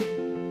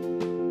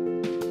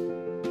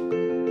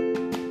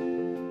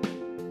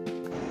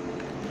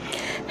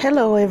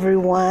Hello,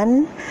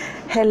 everyone.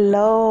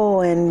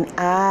 Hello, and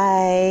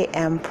I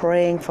am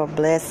praying for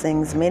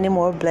blessings, many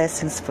more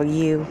blessings for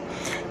you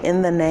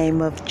in the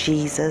name of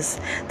Jesus.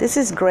 This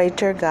is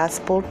Greater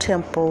Gospel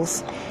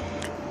Temples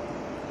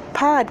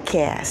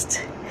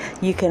podcast.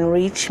 You can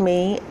reach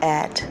me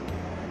at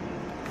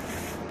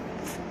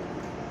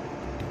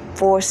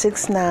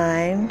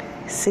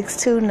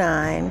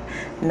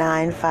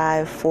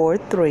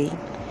 469-629-9543.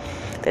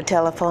 The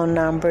telephone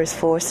number is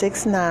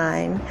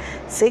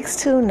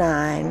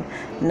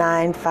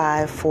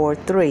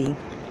 469-629-9543.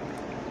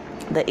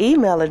 The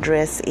email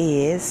address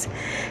is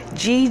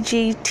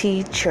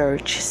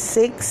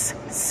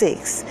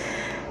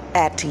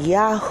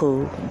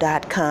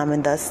ggtchurch66@yahoo.com,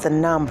 and that's the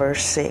number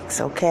 6,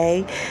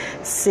 okay?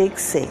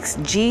 66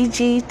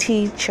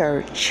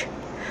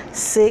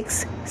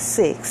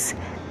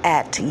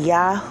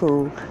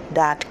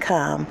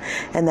 ggtchurch66@yahoo.com,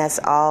 and that's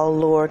all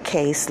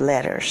lowercase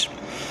letters.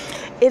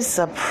 It's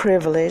a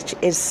privilege.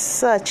 It's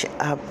such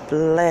a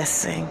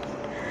blessing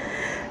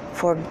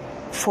for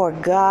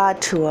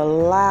God to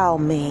allow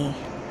me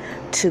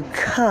to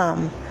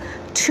come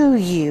to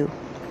you,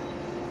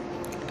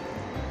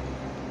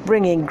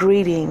 bringing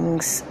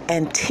greetings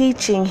and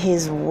teaching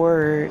His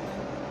Word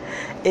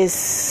is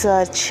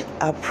such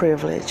a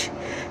privilege.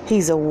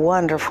 He's a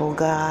wonderful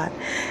God,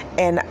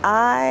 and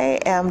I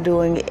am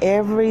doing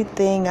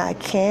everything I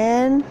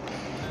can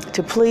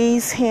to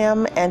please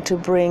Him and to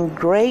bring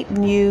great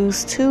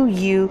news to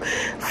you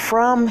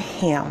from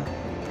Him,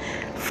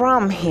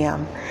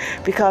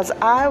 because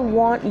I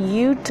want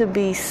you to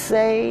be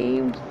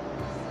saved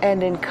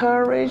and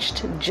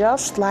encouraged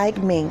just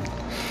like me.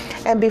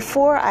 And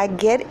before I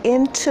get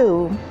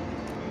into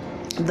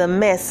the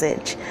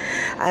message,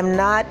 I'm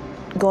not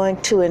going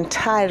to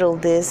entitle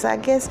this. I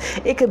guess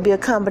it could be a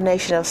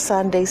combination of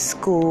Sunday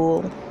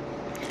school.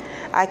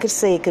 I could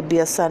say it could be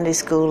a Sunday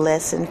school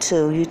lesson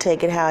too. You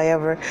take it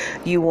however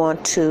you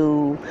want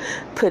to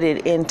put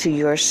it into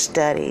your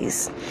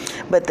studies.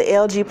 But the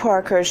L.G.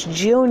 Parkhurst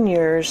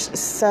Jr.'s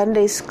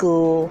Sunday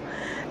school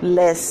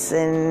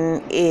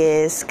lesson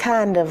is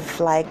kind of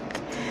like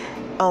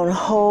on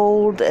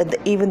hold,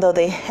 even though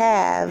they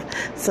have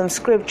some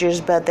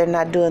scriptures, but they're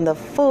not doing the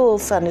full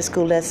Sunday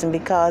school lesson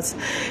because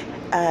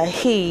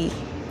he,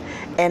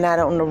 and I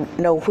don't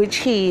know which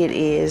he it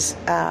is,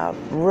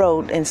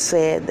 wrote and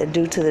said that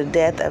due to the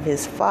death of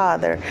his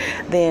father,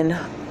 then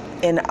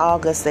in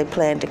August they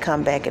plan to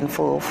come back in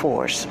full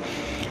force.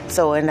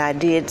 So, and I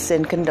did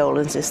send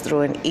condolences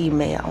through an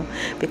email,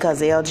 because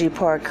the L.G.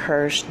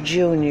 Parkhurst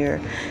Jr.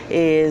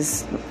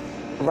 is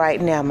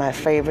right now my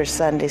favorite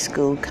Sunday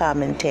school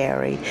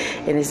commentary,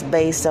 and it's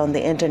based on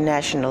the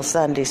International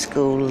Sunday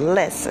School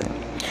lesson.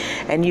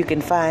 And you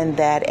can find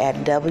that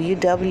at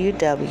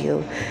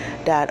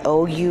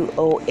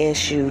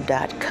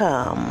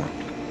www.ouosu.com.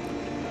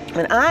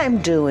 And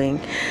I'm doing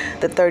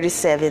the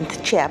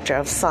 37th chapter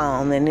of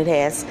Psalm, and it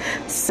has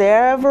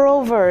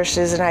several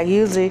verses, and I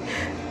usually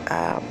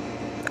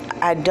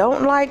I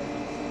don't like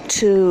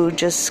to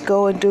just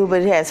go and do,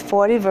 but it has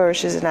 40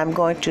 verses, and I'm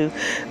going to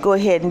go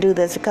ahead and do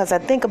this because I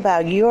think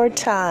about your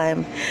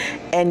time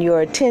and your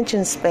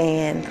attention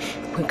span,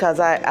 because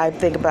I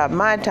think about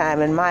my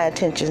time and my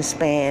attention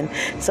span.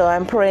 So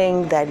I'm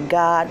praying that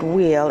God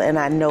will, and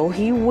I know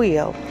He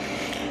will,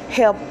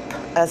 help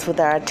us with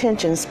our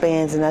attention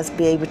spans and us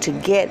be able to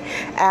get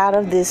out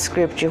of this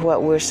scripture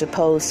what we're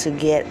supposed to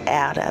get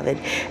out of it,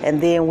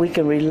 and then we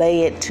can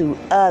relay it to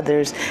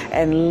others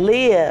and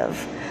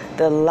live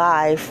the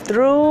life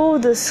through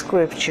the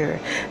scripture,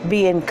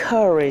 be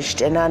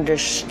encouraged and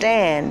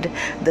understand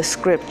the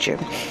scripture.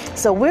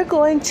 So we're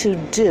going to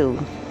do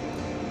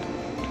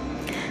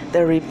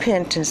the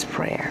repentance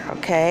prayer,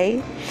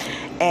 okay?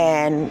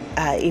 And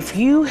if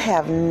you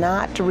have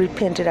not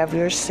repented of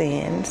your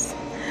sins,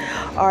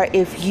 or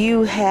if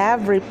you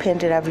have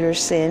repented of your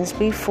sins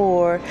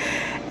before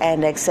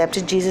and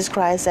accepted Jesus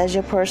Christ as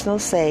your personal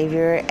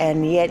Savior,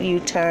 and yet you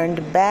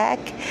turned back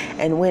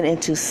and went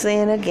into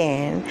sin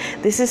again,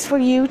 this is for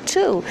you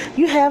too.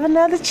 You have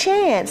another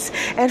chance.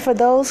 And for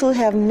those who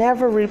have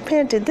never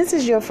repented, this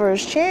is your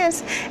first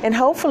chance, and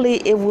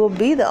hopefully it will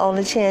be the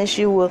only chance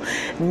you will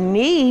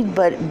need.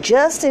 But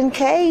just in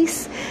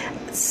case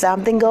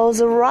something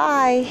goes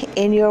awry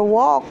in your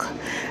walk,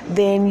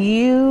 then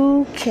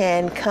you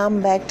can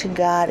come back to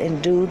God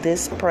and do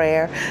this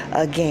prayer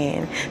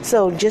again.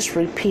 So just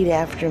repeat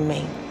after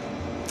me.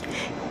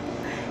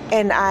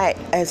 And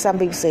as some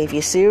people say, if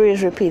you're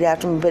serious, repeat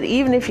after me. But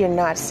even if you're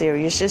not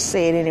serious, just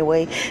say it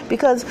anyway,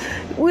 because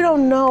we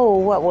don't know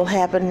what will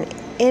happen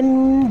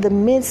in the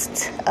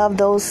midst of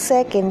those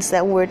seconds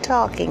that we're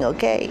talking,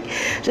 okay?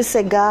 Just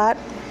say, God,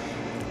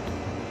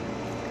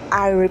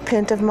 I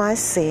repent of my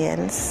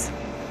sins.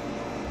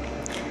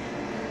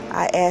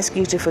 I ask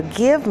you to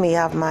forgive me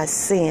of my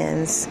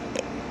sins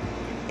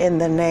in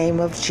the name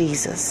of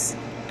Jesus.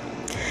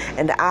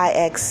 And I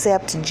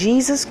accept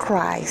Jesus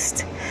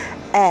Christ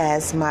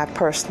as my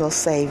personal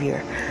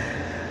Savior.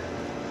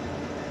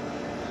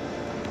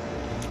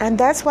 And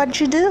that's what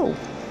you do.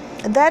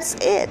 That's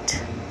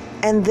it.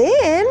 And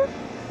then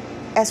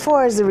as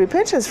far as the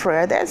repentance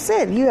prayer, that's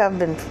it. You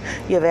have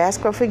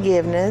asked for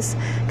forgiveness.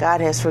 God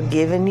has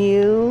forgiven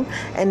you,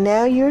 and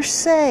now you're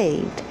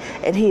saved,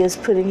 and He is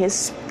putting His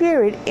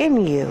Spirit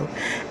in you.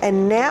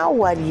 And now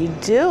what you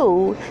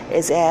do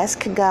is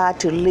ask God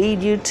to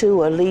lead you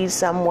to, or lead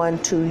someone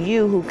to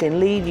you who can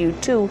lead you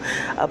to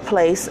a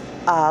place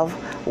of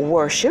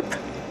worship,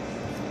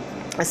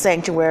 a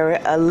sanctuary,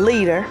 a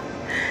leader.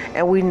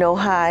 And we know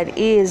how it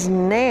is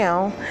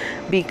now,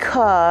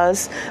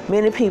 because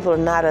many people are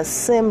not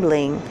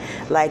assembling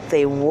like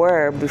they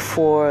were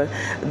before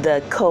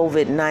the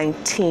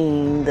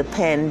COVID-19, the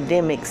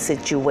pandemic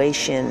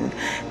situation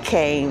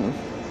came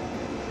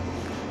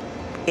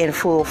in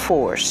full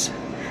force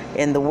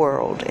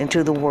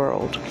into the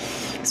world.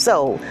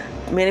 So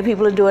many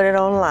people are doing it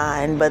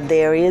online, but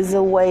there is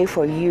a way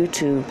for you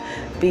to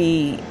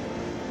be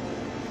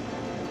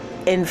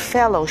in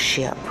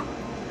fellowship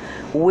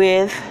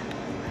with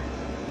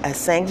a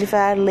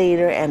sanctified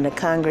leader and a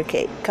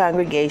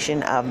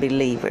congregation of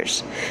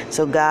believers.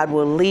 So God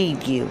will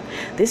lead you.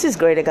 This is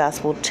Greater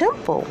Gospel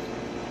Temple,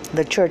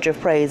 the Church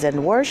of Praise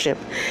and Worship.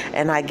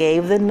 And I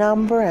gave the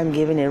number. I'm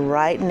giving it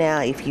right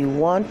now. If you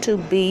want to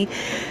be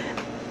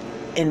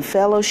in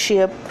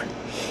fellowship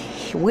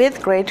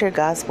with Greater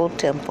Gospel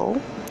Temple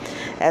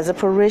as a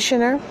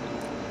parishioner,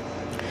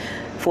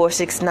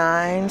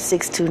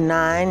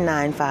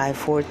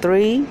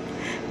 469-629-9543.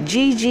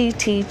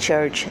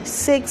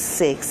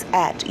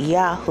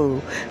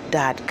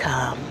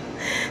 ggtchurch66@yahoo.com.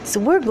 So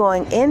we're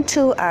going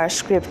into our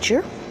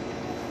scripture.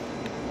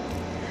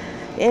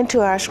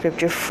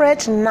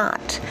 Fret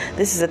not.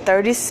 This is the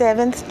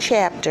 37th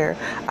chapter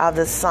of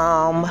the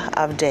Psalm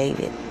of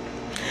David.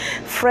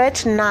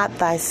 Fret not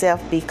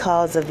thyself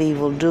because of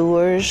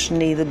evildoers,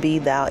 neither be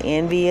thou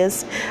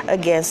envious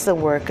against the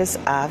workers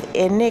of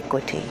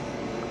iniquity.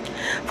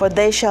 For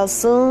they shall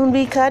soon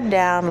be cut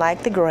down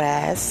like the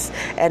grass,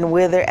 and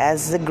wither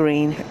as the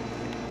green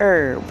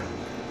herb.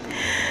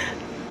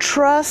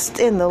 Trust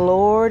in the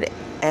Lord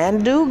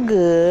and do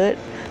good,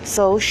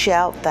 so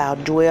shalt thou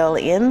dwell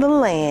in the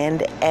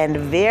land, and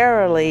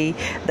verily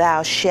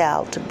thou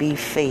shalt be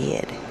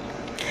fed.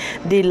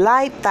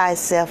 Delight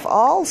thyself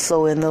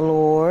also in the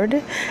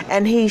Lord,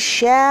 and He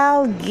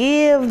shall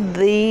give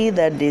thee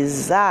the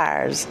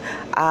desires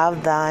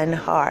of thine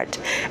heart.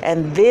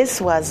 And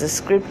this was the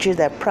scripture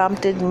that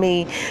prompted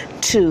me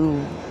to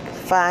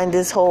find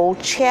this whole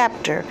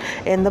chapter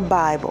in the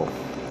Bible.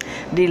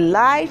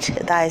 Delight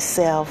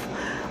thyself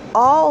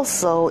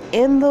also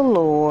in the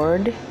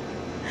Lord,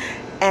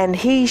 and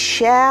He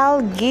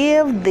shall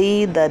give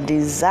thee the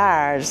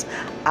desires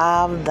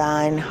of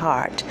thine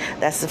heart.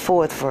 That's the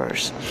 4th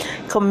verse.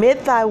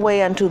 Commit thy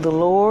way unto the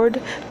Lord,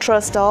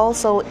 trust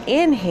also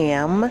in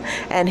Him,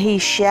 and He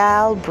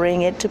shall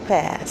bring it to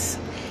pass.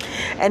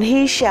 And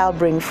He shall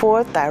bring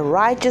forth thy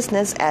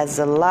righteousness as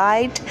the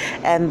light,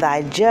 and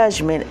thy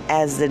judgment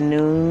as the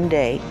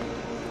noonday.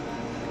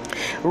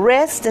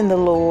 Rest in the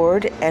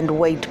Lord, and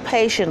wait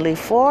patiently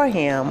for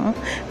Him.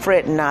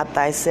 Fret not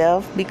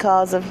thyself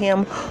because of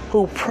him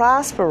who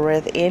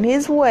prospereth in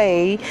his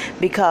way,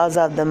 because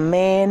of the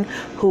man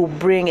who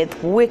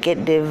bringeth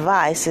wicked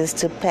devices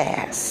to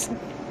pass.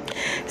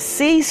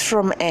 Cease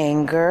from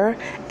anger,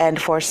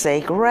 and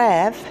forsake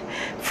wrath.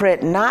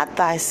 Fret not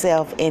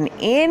thyself in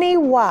any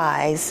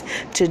wise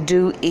to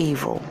do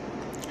evil.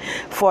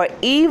 For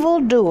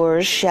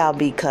evildoers shall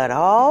be cut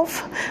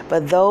off,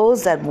 but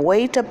those that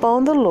wait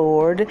upon the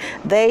Lord,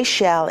 they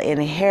shall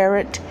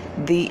inherit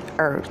the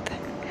earth.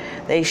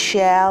 They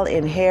shall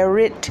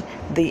inherit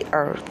the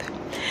earth.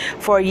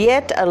 For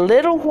yet a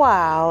little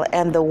while,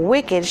 and the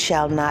wicked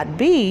shall not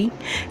be.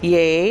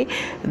 Yea,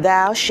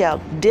 thou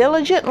shalt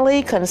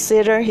diligently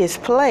consider his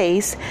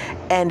place,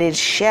 and it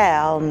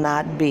shall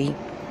not be.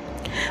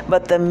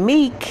 But the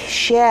meek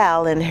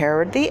shall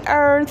inherit the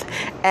earth,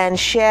 and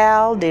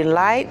shall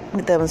delight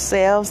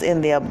themselves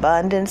in the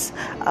abundance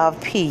of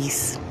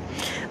peace.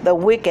 The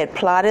wicked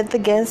plotteth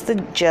against the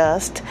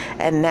just,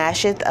 and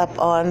gnasheth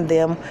upon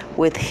them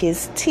with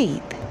his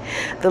teeth.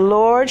 The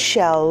Lord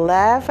shall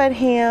laugh at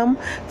him,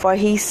 for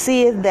he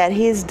seeth that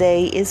his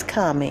day is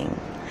coming.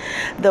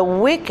 The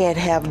wicked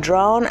have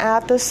drawn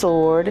out the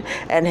sword,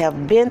 and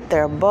have bent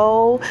their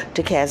bow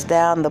to cast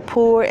down the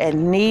poor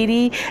and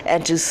needy,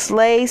 and to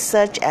slay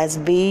such as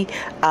be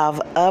of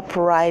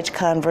upright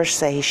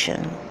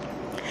conversation.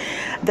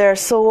 Their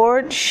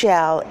sword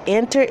shall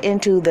enter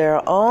into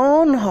their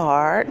own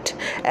heart,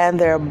 and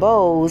their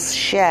bows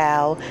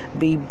shall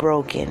be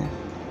broken.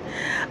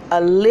 A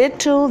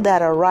little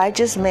that a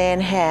righteous man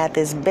hath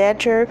is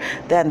better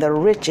than the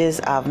riches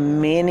of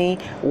many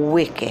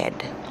wicked.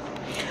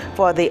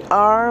 For the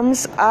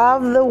arms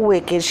of the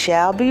wicked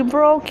shall be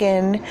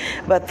broken,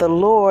 but the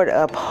Lord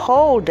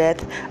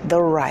upholdeth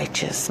the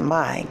righteous.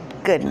 My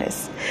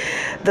goodness.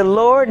 The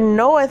Lord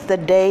knoweth the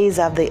days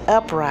of the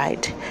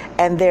upright,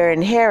 and their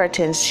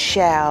inheritance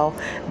shall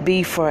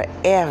be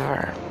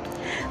forever.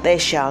 They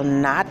shall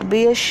not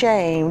be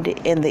ashamed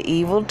in the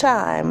evil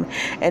time,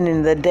 and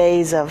in the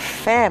days of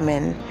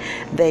famine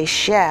they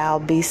shall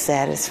be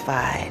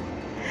satisfied.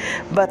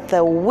 But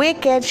the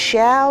wicked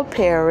shall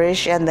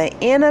perish, and the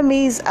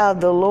enemies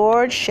of the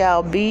Lord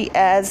shall be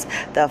as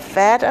the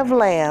fat of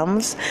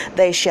lambs.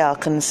 They shall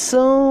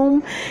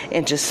consume,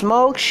 into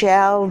smoke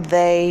shall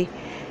they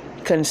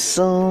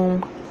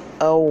consume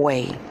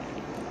away.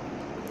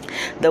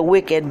 The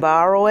wicked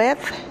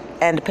borroweth,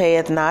 and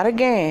payeth not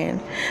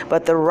again,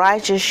 but the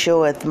righteous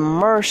showeth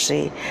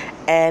mercy,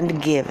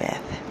 and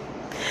giveth.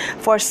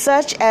 For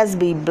such as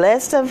be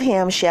blessed of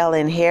him shall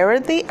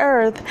inherit the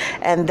earth,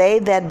 and they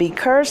that be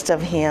cursed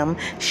of him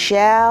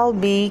shall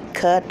be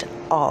cut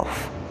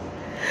off.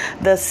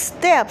 The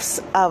steps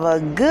of a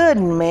good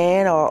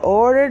man are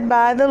ordered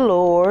by the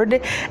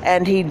Lord,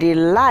 and he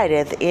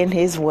delighteth in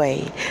his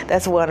way.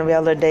 That's one of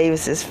Elder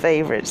Davis's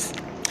favorites.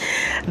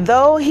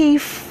 Though he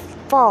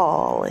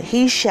fall,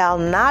 he shall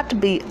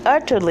not be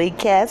utterly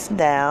cast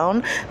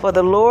down, for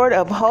the Lord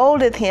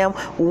upholdeth him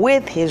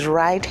with his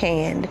right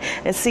hand.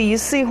 And you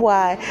see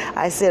why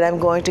I said I'm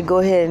going to go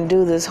ahead and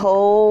do this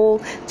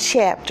whole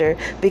chapter,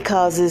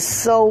 because it's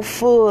so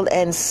full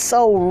and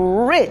so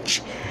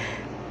rich.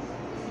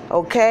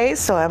 Okay,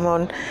 so I'm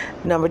on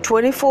number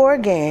 24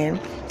 again.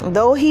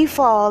 Though he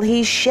fall,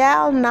 he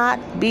shall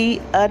not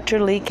be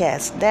utterly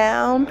cast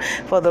down,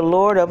 for the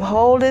Lord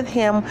upholdeth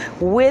him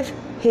with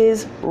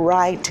his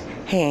right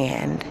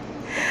hand.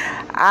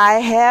 I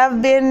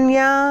have been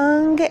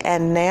young,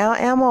 and now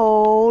am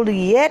old,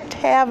 yet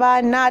have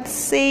I not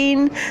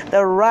seen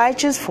the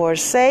righteous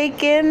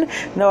forsaken,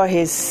 nor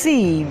his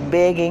seed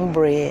begging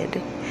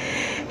bread.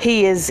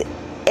 He is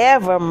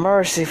ever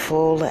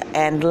merciful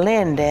and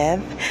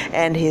lendeth,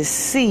 and his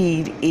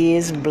seed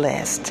is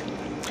blessed.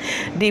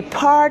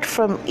 Depart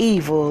from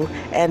evil,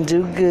 and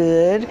do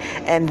good,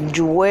 and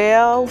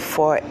dwell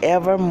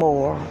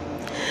forevermore.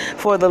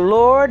 For the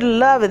Lord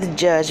loveth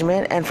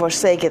judgment, and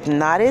forsaketh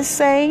not his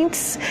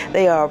saints.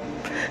 They are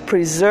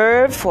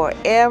preserved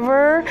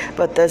forever,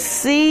 but the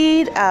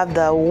seed of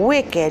the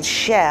wicked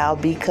shall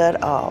be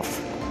cut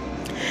off.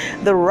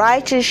 The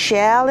righteous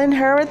shall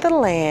inherit the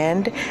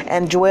land,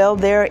 and dwell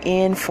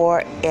therein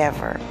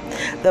forever.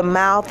 The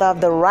mouth of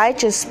the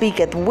righteous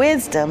speaketh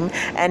wisdom,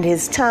 and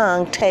his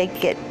tongue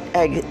taketh,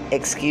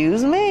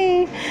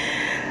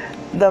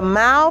 The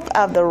mouth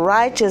of the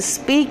righteous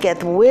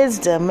speaketh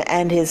wisdom,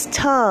 and his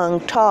tongue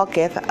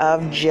talketh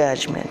of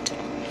judgment.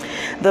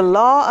 The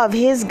law of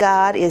his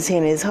God is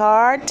in his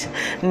heart,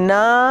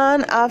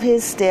 none of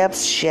his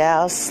steps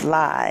shall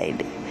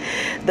slide.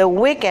 The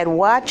wicked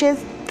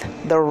watcheth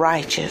the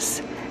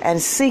righteous, and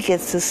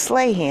seeketh to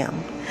slay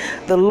him.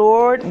 The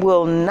Lord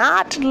will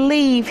not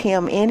leave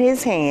him in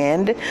his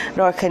hand,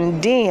 nor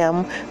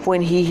condemn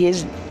when he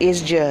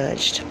is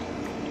judged.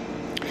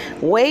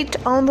 Wait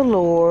on the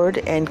Lord,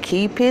 and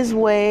keep his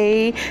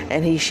way,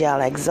 and he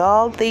shall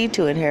exalt thee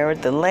to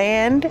inherit the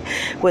land.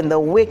 When the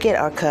wicked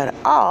are cut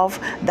off,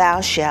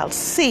 thou shalt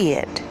see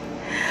it.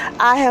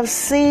 I have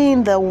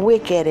seen the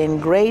wicked in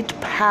great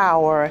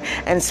power,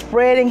 and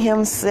spreading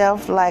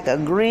himself like a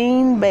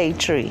green bay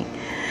tree.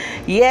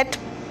 Yet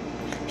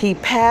he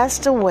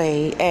passed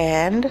away,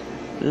 and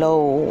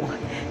lo,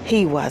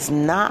 he was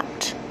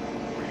not.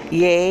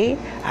 Yea,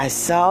 I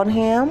sought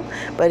him,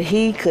 but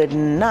he could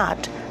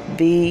not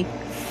be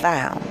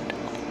found.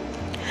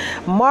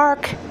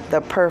 Mark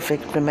the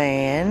perfect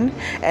man,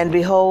 and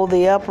behold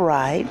the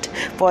upright,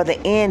 for the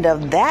end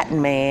of that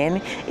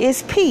man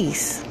is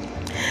peace.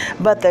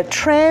 But the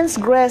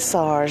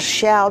transgressors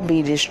shall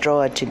be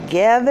destroyed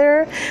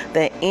together,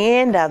 the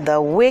end of the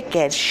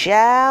wicked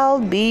shall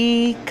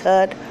be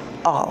cut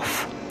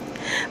off.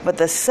 But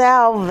the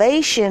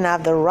salvation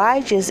of the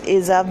righteous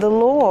is of the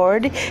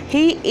Lord.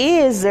 He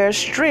is their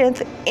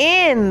strength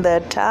in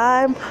the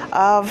time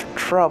of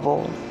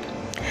trouble.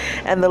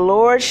 And the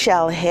Lord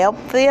shall help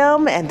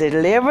them and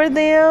deliver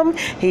them.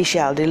 He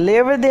shall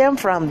deliver them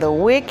from the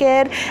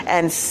wicked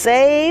and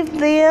save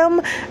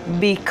them,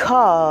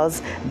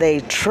 because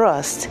they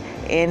trust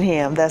in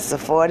him. That's the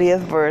 40th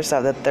verse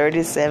of the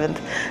 37th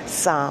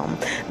Psalm.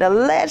 Now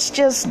let's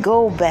just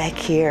go back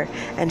here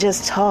and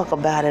just talk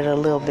about it a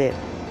little bit.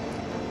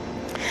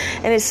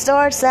 And it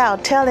starts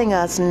out telling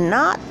us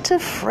not to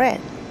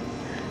fret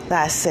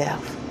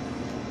thyself.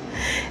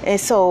 And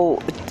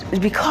so,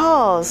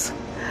 because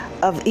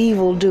of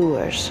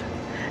evildoers,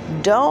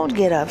 don't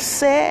get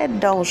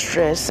upset, don't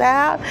stress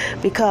out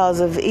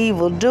because of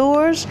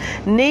evildoers,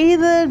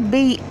 neither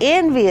be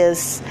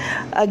envious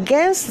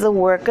against the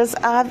workers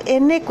of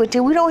iniquity.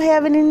 We don't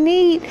have any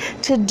need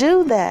to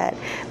do that,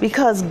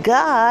 because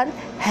God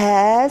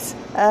has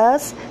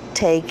us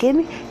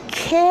taken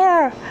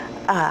care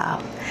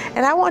of.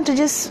 And I want to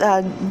just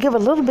give a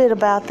little bit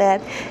about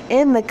that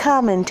in the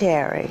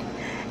commentary.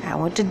 I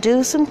want to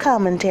do some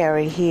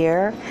commentary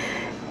here,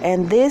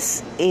 and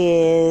this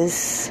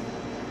is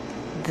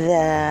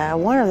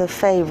one of the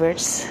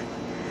favorites,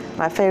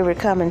 my favorite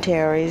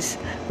commentaries,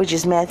 which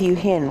is Matthew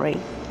Henry.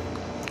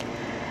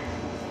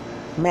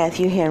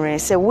 Matthew Henry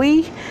said,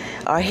 we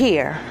are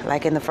here,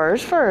 like in the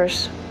first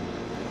verse,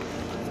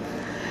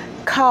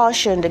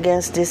 cautioned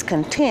against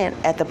discontent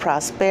at the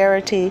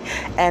prosperity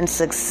and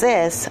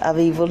success of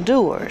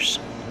evildoers.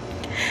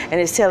 And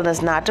it's telling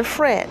us not to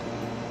fret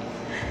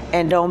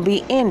and don't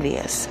be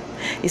envious.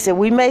 He said,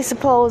 we may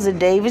suppose that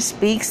David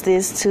speaks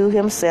this to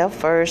himself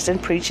first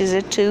and preaches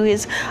it to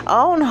his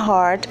own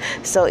heart.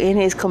 So in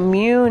his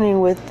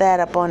communing with that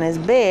upon his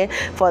bed,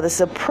 for the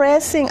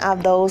suppressing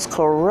of those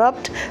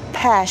corrupt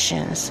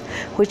passions,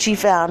 which he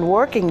found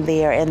working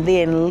there, and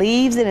then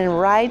leaves it in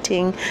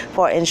writing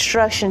for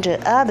instruction to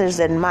others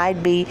that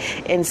might be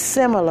in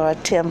similar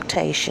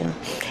temptation.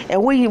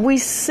 And we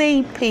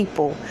see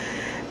people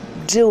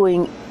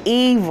doing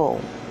evil.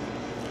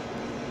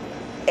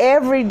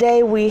 Every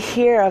day we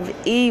hear of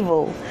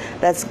evil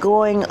that's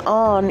going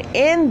on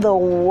in the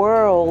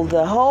world,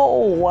 the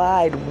whole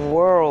wide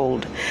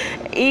world,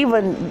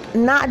 even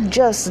not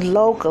just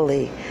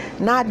locally,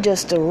 not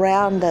just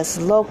around us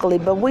locally,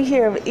 but we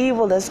hear of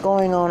evil that's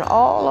going on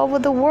all over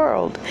the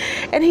world.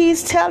 And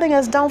he's telling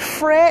us, don't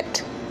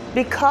fret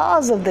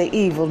because of the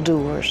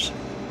evildoers.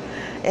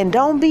 And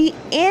don't be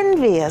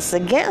envious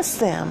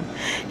against them.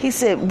 He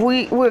said,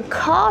 we're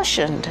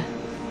cautioned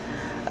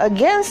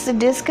against the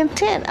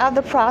discontent of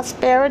the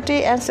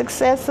prosperity and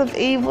success of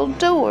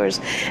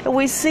evildoers. And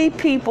we see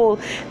people,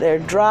 they're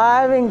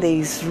driving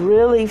these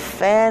really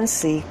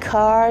fancy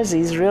cars,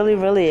 these really,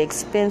 really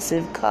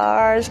expensive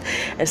cars.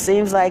 It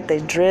seems like they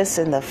dress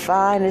in the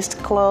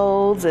finest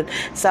clothes, and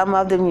some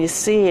of them you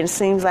see, and it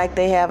seems like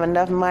they have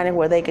enough money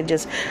where they could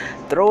just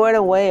throw it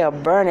away or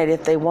burn it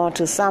if they want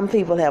to. Some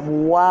people have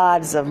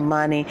wads of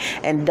money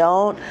and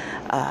don't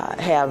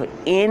have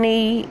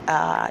any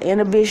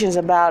inhibitions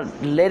about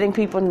letting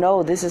people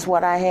know this is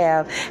what I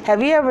have.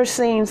 Have you ever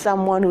seen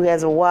someone who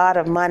has a wad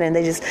of money and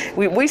they just,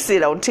 we see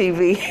it on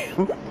TV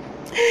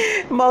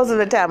most of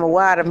the time, a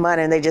wad of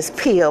money, and they just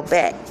peel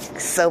back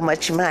so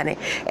much money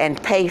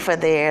and pay for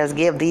theirs,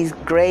 give these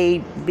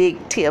great big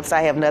tips.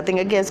 I have nothing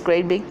against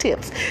great big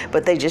tips,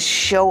 but they just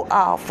show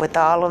off with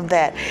all of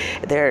that.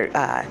 They're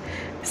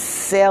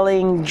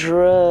selling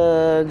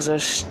drugs or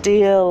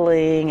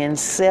stealing and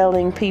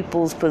selling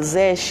people's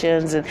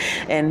possessions,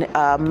 and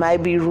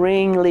maybe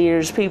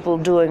ringleaders, people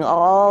doing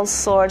all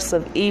sorts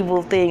of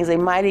evil things. They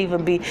might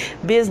even be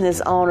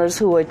business owners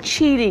who are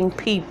cheating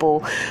people,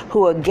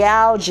 who are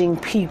gouging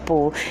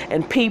people,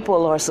 and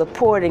people are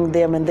supporting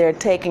them, and they're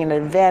taking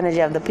advantage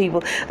of the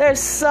people. There's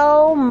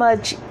so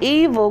much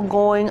evil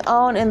going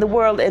on in the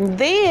world. And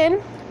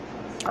then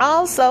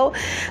also,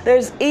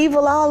 there's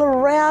evil all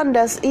around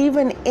us,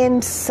 even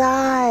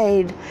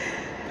inside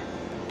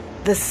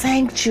the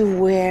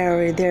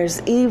sanctuary.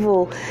 There's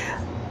evil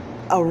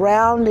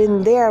around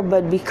in there,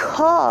 but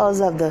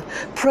because of the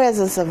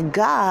presence of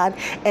God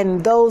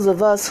and those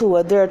of us who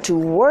are there to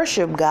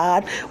worship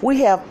God,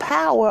 we have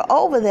power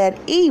over that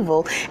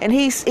evil. And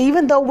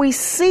even though we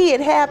see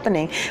it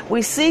happening,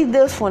 we see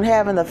this one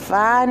having the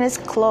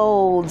finest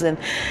clothes and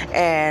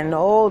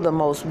the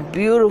most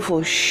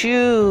beautiful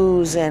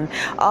shoes and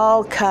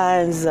all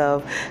kinds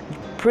of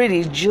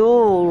pretty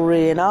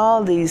jewelry and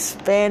all these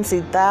fancy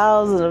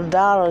thousands of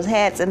dollars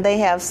hats, and they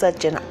have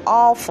such an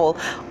awful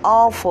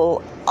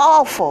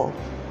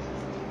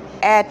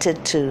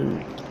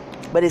attitude.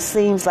 But it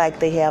seems like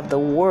they have the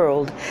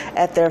world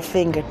at their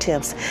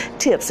fingertips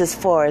as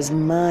far as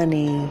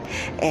money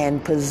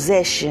and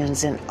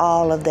possessions and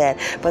all of that.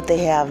 But they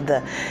have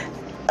the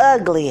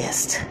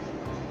ugliest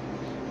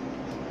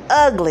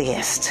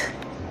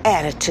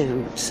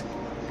attitudes.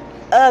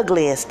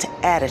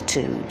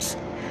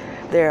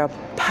 They're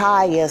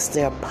pious,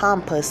 they're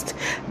pompous,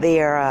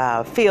 they're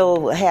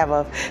have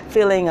a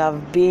feeling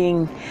of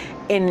being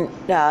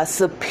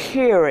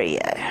superior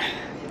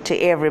to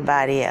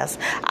everybody else.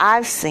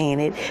 I've seen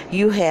it.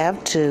 You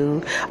have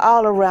too.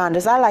 All around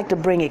us. I like to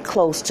bring it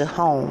close to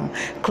home.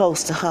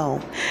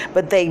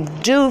 But they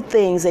do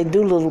things. They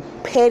do little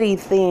petty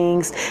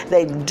things.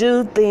 They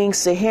do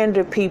things to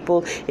hinder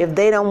people if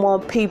they don't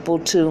want people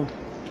to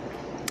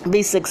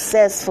be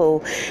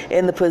successful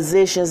in the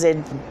positions. That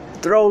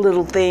throw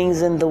little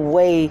things in the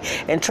way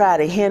and try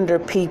to hinder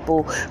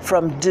people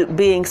from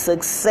being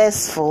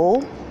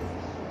successful,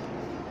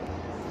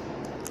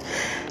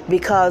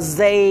 because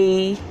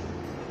they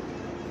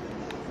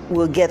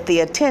will get the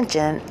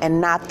attention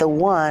and not the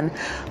one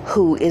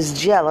who is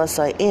jealous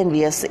or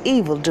envious, the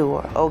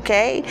evildoer.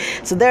 Okay?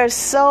 So there's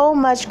so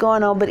much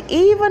going on. But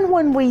even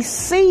when we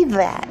see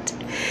that,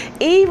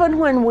 even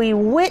when we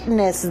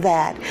witness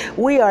that,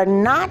 we are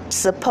not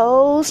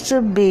supposed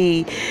to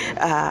be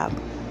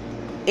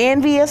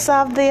envious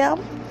of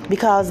them,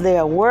 because they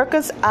are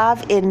workers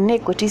of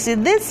iniquity. See,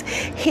 this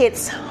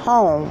hits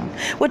home.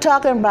 We're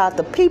talking about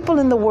the people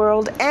in the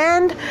world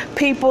and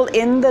people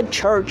in the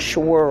church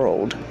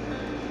world.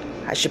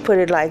 I should put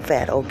it like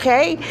that,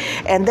 okay?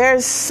 And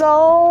there's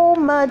so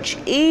much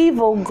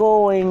evil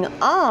going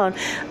on.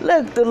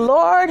 Look, the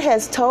Lord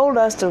has told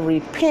us to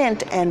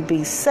repent and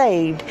be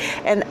saved,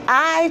 and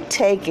I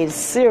take it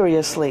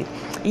seriously.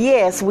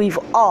 Yes, we've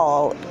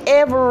all,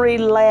 every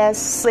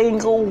last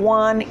single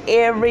one,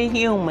 every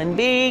human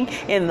being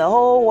in the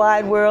whole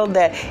wide world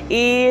that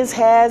is,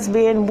 has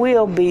been,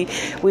 will be,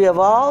 we have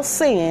all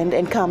sinned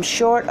and come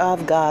short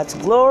of God's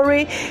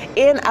glory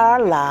in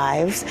our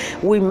lives.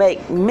 We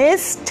make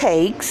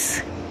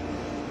mistakes.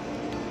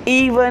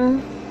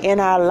 even in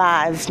our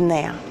lives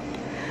now.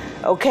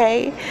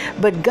 Okay?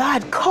 But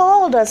God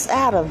called us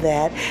out of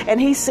that,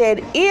 and He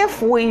said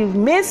if we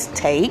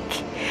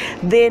mistake,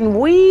 then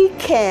we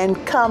can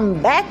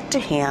come back to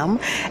Him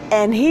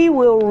and He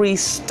will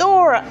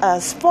restore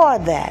us for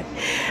that.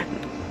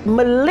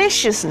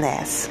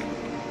 Maliciousness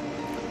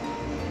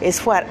is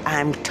what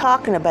I'm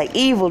talking about.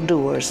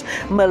 Evildoers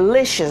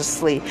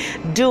maliciously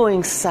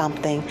doing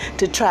something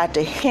to try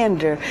to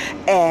hinder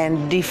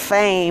and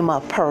defame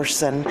a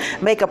person,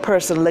 make a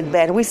person look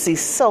bad. We see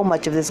so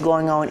much of this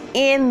going on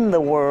in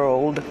the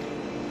world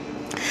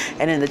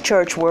and in the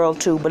church world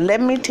too. But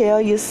let me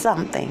tell you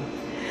something.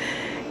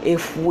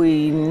 If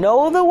we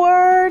know the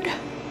word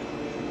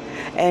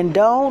and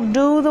don't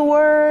do the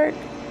word,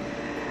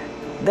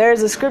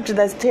 there's a scripture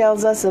that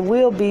tells us that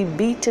we'll be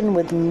beaten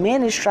with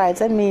many stripes.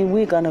 That means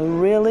we're going to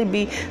really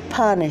be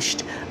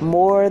punished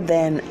more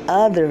than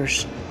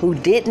others who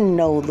didn't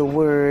know the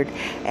word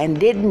and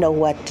didn't know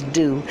what to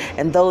do.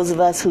 And those of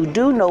us who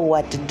do know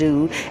what to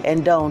do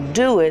and don't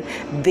do it,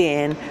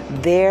 then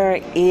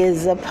there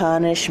is a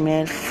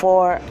punishment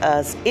for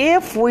us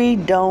if we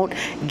don't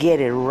get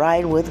it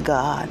right with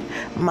God.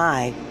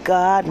 My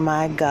God,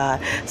 my God.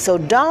 So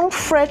don't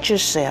fret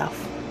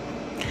yourself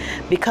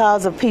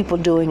because of people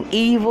doing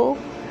evil,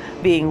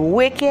 being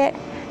wicked,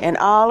 and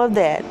all of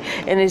that.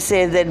 And it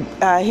says that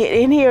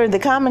in here the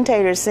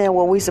commentator is saying,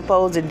 well, we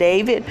suppose that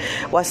David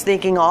was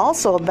thinking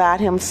also about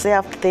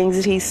himself, things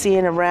that he's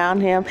seeing around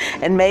him,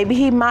 and maybe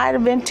he might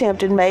have been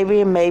tempted,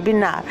 maybe and maybe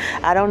not.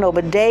 I don't know.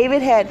 But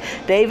David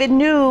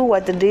knew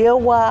what the deal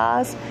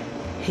was.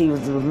 He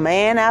was a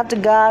man after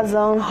God's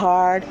own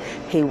heart.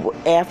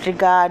 After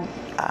God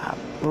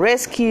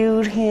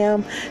rescued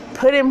him,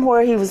 put him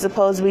where he was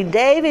supposed to be.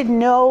 David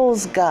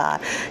knows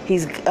God.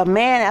 He's a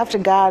man after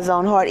God's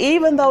own heart.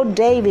 Even though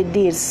David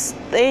did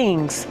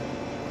things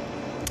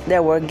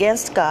that were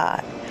against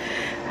God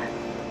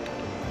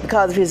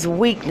because of his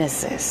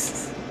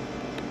weaknesses.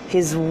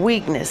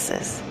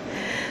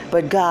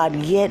 But God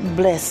yet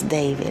blessed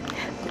David.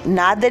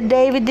 Not that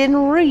David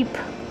didn't reap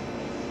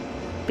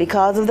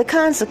because of the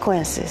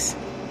consequences,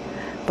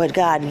 but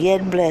God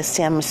yet blessed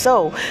him.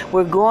 So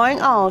we're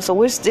going on. So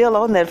we're still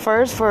on that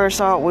first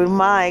verse, aren't we?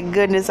 My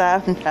goodness,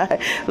 I'm not,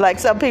 like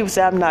some people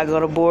say, I'm not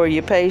going to bore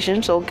your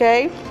patience,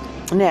 okay?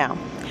 Now,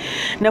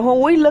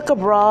 when we look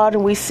abroad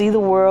and we see the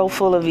world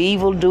full of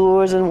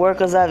evildoers and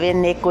workers of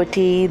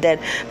iniquity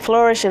that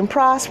flourish and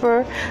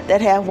prosper,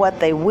 that have what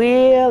they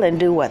will and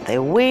do what they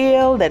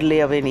will, that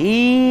live in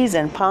ease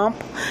and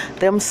pomp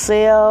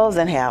themselves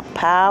and have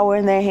power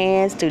in their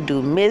hands to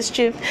do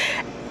mischief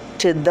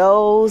to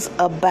those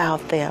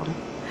about them.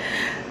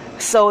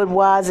 So it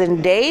was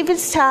in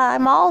David's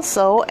time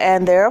also,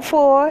 and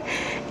therefore,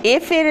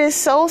 if it is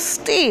so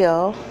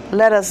still,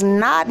 let us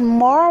not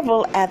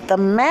marvel at the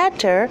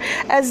matter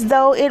as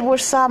though it were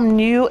some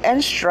new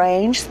and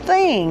strange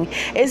thing.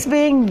 It's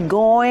been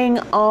going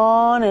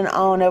on and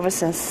on ever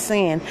since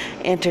sin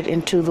entered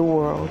into the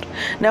world.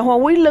 Now,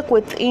 when we look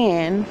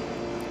within,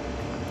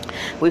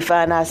 we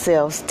find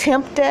ourselves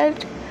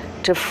tempted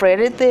to fret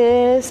at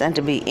this and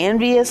to be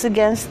envious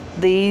against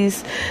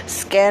these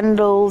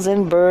scandals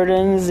and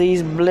burdens,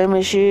 these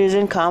blemishes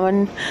and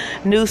common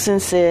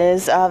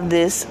nuisances of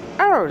this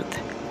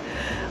earth.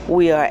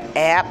 We are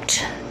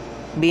apt,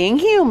 being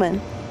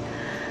human,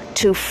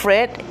 to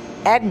fret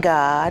at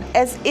God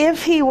as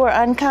if He were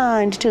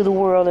unkind to the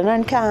world and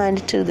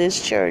unkind to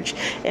this church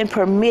in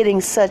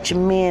permitting such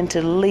men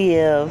to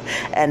live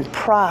and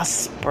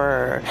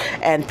prosper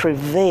and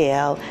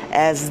prevail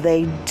as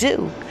they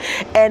do.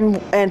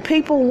 And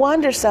people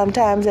wonder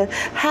sometimes that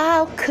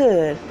how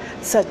could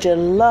such a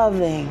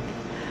loving,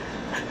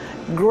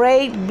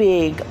 great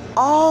big,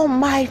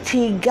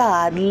 almighty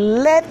God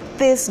let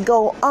this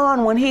go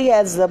on when He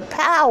has the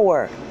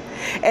power?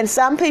 And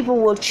some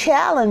people will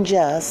challenge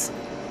us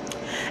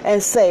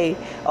and say,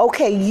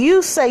 okay,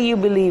 you say you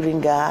believe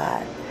in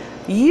God.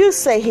 You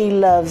say He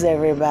loves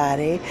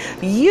everybody.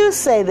 You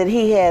say that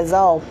He has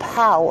all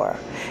power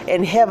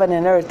in heaven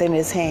and earth in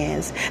His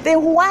hands.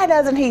 Then why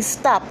doesn't He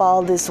stop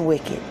all this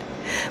wicked?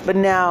 But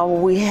now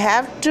we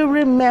have to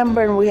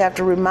remember and we have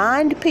to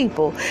remind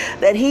people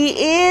that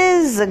He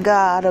is the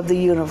God of the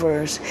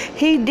universe.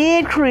 He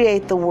did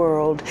create the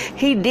world.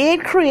 He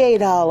did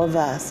create all of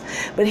us.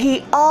 But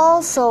He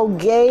also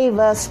gave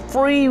us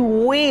free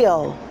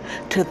will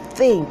to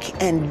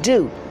think and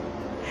do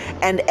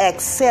and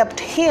accept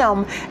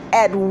Him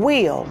at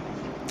will.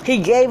 He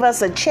gave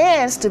us a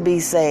chance to be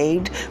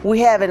saved.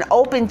 We have an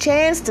open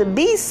chance to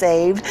be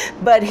saved,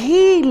 but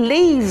He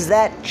leaves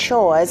that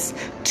choice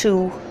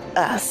to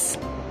us.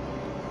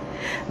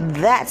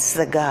 That's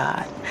the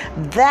God.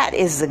 That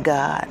is the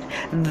God.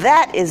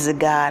 That is the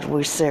God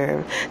we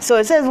serve. So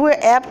it says we're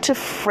apt to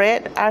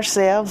fret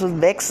ourselves with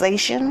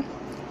vexation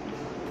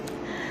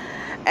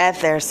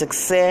at their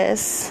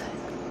success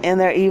in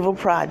their evil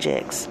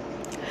projects.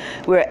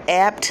 We're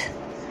apt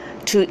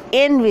to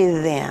envy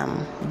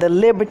them the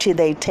liberty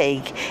they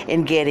take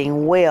in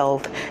getting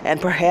wealth, and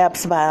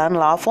perhaps by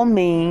unlawful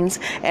means,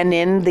 and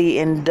in the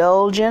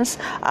indulgence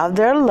of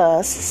their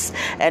lusts,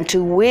 and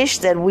to wish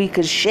that we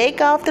could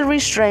shake off the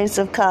restraints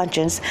of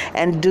conscience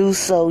and do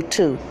so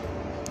too.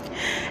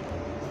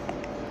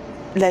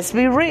 Let's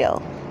be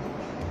real.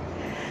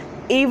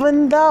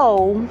 Even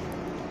though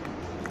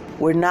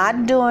we're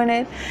not doing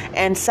it,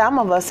 and some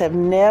of us have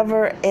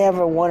never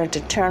ever wanted to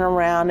turn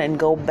around and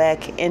go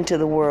back into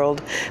the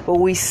world, but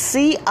we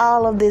see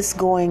all of this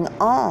going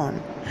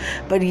on.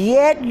 But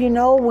yet,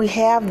 we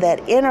have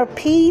that inner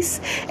peace,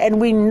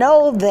 and we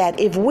know that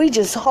if we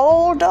just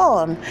hold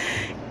on,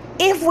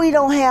 if we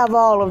don't have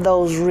all of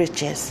those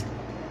riches,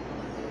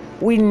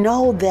 we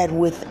know that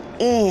within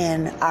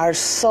our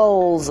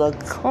souls are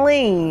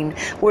clean,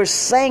 we're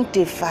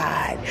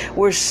sanctified,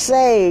 we're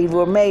saved,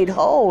 we're made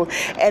whole.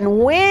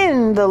 And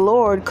when the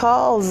Lord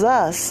calls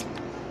us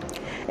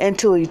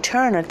into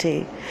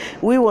eternity,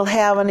 we will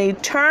have an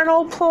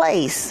eternal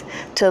place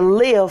to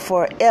live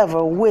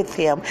forever with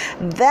Him.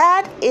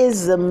 That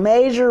is the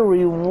major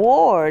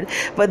reward.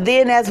 But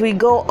then as we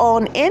go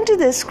on into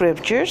the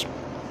scriptures,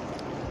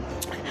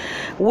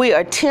 we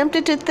are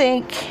tempted to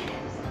think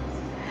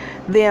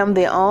them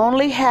the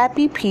only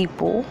happy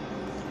people,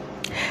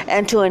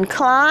 and to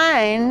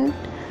incline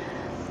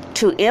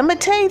to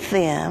imitate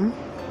them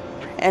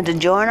and to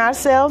join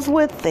ourselves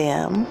with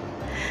them,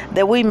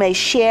 that we may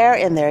share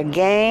in their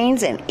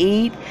gains and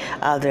eat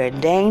of their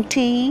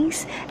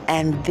dainties.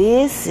 And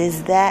this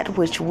is that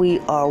which we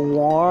are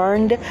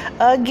warned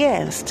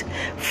against.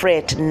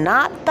 Fret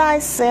not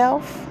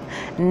thyself,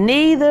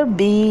 neither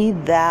be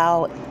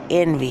thou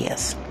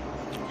envious.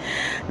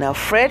 Now,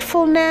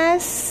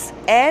 fretfulness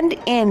and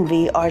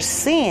envy are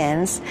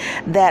sins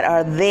that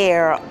are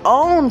their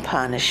own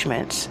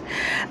punishments.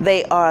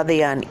 They are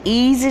the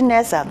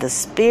uneasiness of the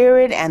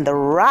spirit and the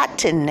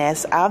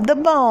rottenness of the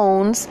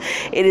bones.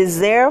 It is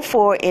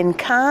therefore in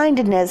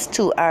kindness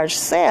to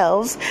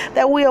ourselves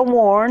that we are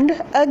warned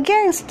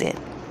against it,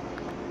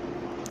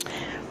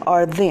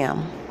 or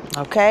them.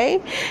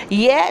 Okay?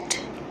 Yet,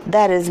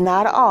 that is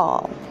not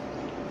all.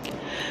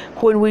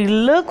 When we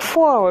look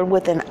forward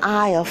with an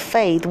eye of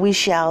faith, we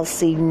shall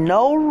see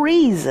no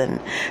reason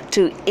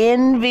to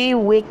envy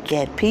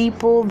wicked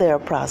people their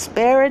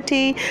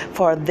prosperity,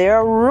 for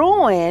their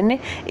ruin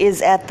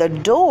is at the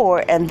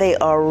door, and they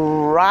are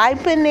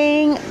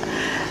ripening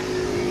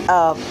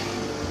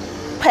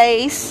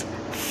pace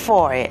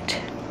for it.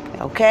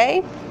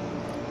 Okay?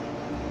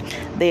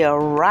 They are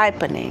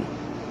ripening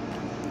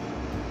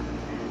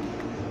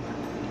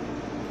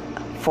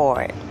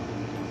for it.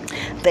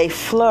 They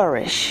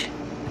flourish.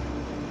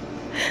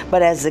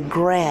 But as the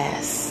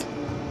grass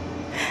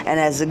and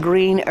as the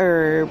green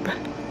herb,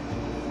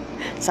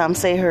 some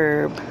say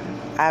herb,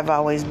 I've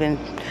always been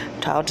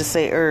taught to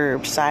say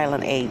herb,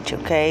 silent H,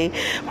 okay?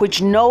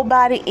 Which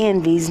nobody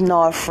envies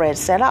nor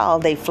frets at all.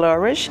 They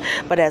flourish,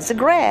 but as the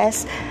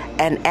grass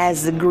and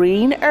as the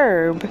green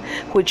herb,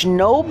 which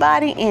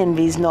nobody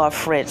envies nor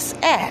frets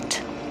at.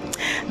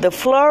 The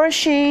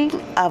flourishing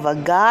of a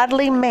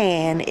godly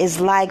man is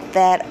like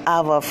that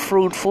of a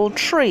fruitful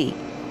tree,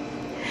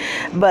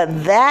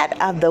 but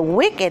that of the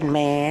wicked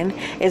man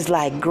is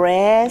like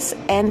grass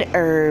and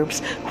herbs,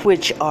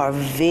 which are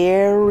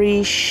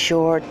very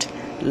short-lived.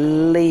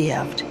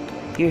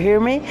 You hear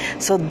me?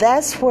 So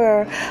that's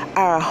where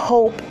our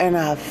hope and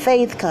our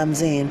faith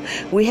comes in.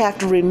 We have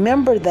to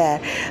remember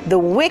that the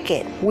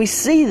wicked, we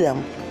see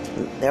them,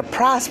 they're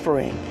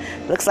prospering.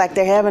 Looks like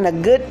they're having a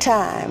good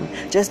time,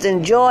 just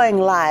enjoying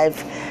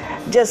life,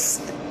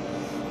 just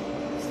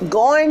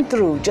going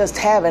through, just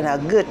having a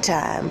good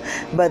time.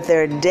 But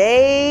their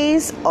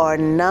days are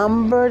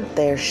numbered,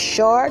 they're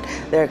short,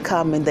 they're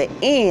coming, the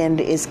end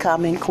is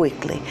coming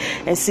quickly.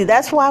 And see,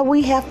 that's why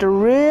we have to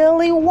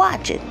really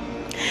watch it.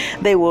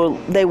 They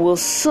will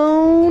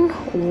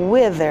soon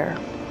wither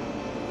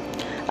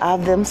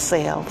of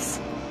themselves.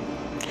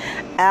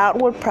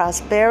 Outward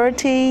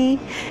prosperity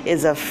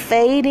is a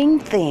fading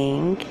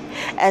thing,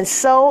 and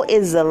so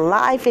is the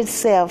life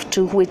itself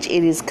to which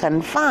it is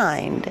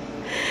confined.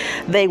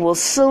 They will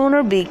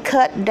sooner be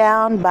cut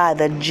down by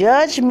the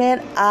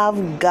judgment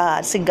of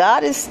God. See,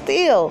 God is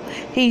still,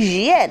 He's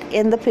yet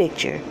in the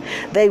picture.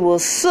 They will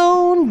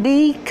soon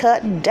be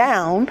cut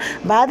down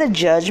by the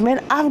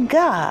judgment of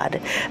God.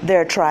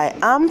 Their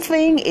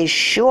triumphing is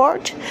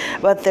short,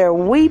 but their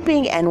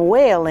weeping and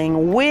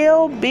wailing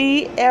will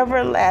be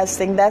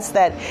everlasting. That's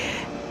that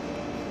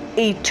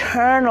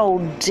eternal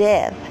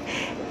death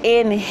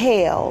in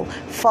hell,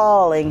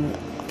 falling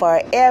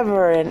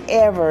forever and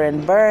ever,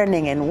 and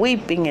burning and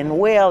weeping and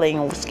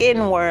wailing,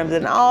 skin worms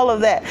and all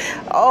of that.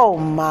 Oh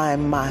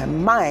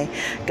my.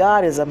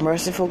 God is a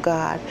merciful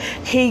God.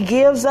 He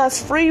gives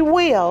us free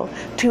will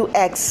to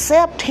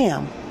accept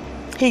Him.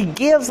 He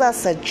gives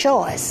us a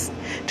choice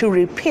to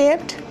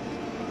repent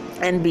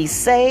and be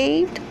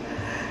saved,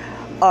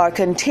 or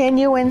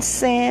continue in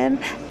sin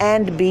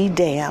and be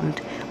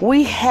damned.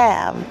 We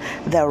have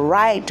the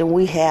right and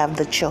we have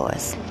the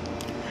choice.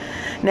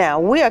 Now,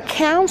 we are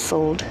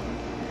counseled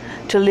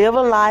to live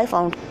a life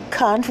on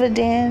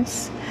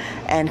confidence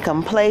and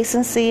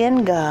complacency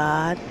in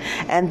God,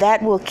 and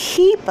that will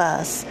keep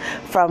us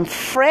from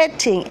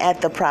fretting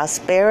at the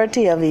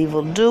prosperity of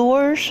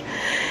evildoers.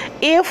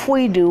 If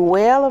we do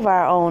well of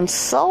our own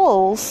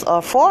souls,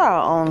 or for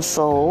our own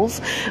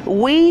souls,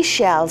 we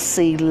shall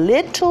see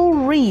little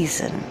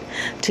reason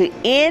to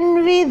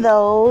envy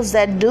those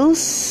that do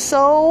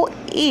so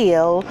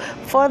ill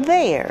for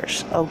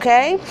theirs.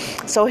 Okay?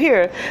 So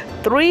here are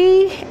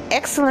 3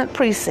 excellent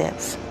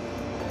precepts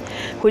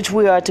which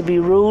we are to be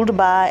ruled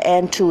by,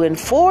 and to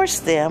enforce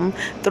them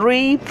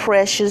 3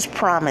 precious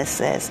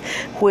promises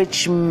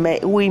which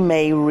we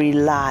may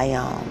rely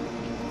on.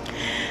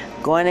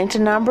 Going into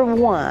number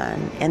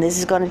 1, and this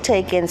is going to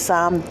take in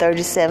Psalm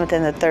 37th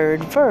and the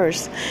 3rd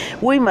verse,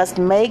 we must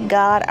make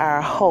God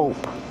our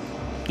hope.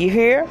 You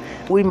hear?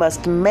 We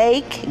must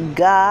make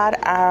God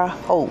our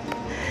hope.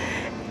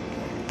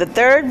 The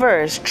 3rd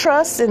verse,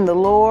 trust in the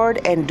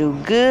Lord and do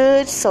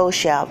good, so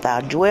shalt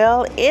thou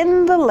dwell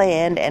in the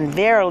land, and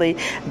verily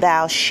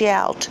thou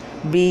shalt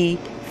be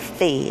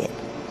fed.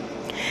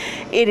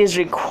 It is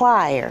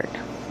required,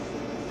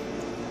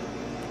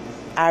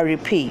 I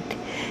repeat,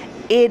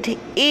 it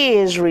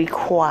is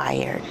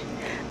required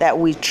that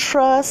we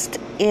trust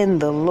in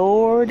the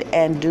Lord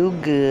and do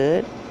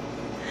good,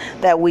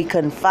 that we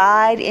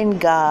confide in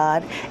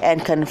God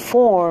and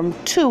conform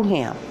to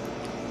Him.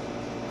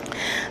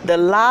 The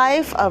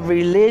life of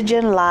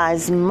religion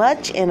lies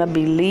much in a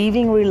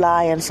believing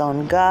reliance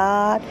on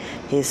God,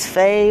 His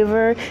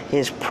favor,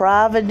 His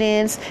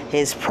providence,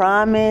 His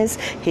promise,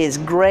 His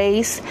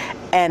grace,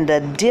 and a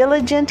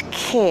diligent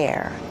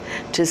care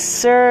to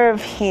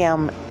serve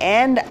Him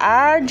and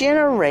our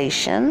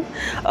generation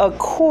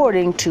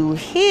according to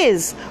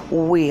His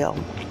will.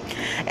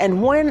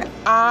 And when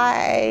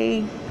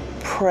I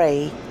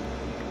pray,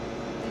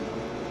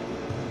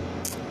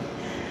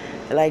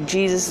 like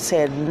Jesus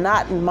said,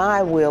 not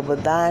my will,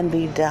 but thine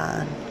be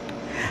done,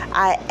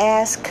 I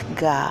ask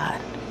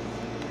God.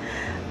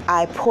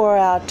 I pour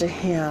out to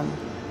Him,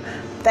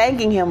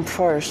 thanking Him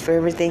first for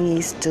everything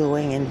He's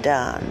doing and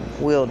done,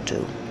 will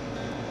do.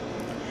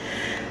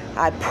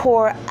 I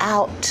pour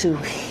out to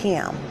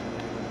Him,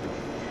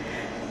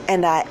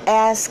 and I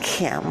ask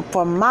Him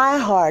for my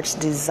heart's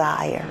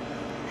desire.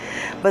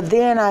 But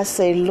then I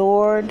say,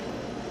 Lord,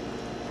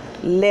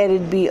 let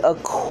it be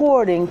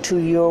according to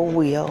your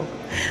will.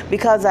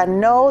 Because I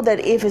know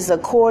that if it's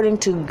according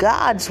to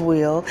God's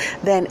will,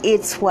 then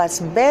it's what's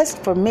best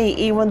for me,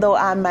 even though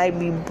I might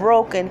be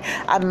broken,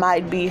 I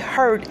might be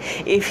hurt.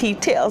 If He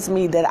tells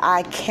me that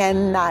I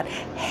cannot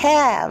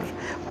have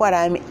what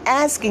I'm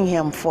asking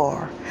Him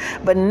for,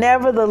 but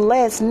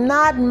nevertheless,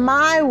 not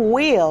my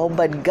will,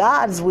 but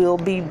God's will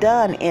be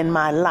done in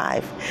my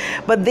life.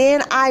 But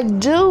then I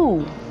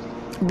do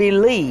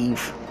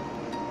believe.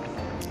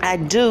 I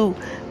do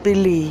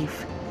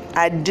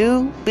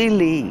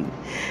believe.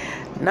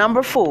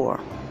 Number 4,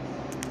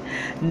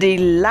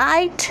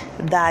 delight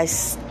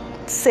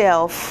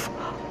thyself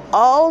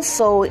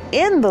also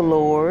in the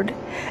Lord,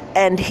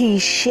 and He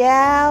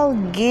shall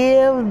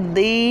give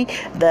thee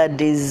the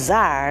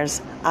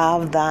desires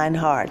of thine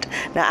heart.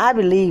 Now, I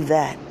believe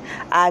that.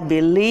 I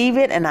believe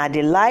it, and I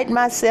delight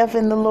myself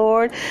in the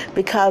Lord,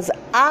 because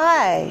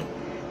I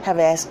have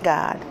asked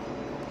God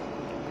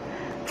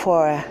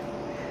for,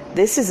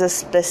 this is a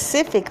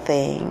specific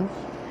thing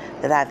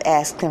that I've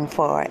asked Him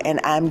for,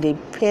 and I'm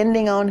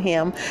depending on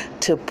Him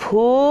to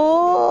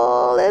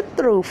pull it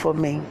through for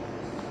me,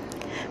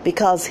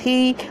 because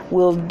He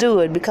will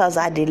do it, because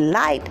I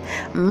delight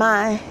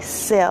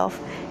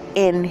myself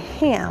in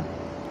Him.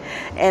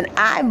 And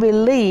I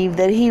believe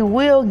that He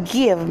will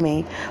give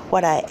me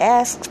what I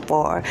asked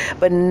for,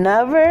 but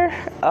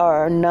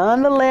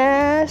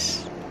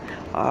nevertheless,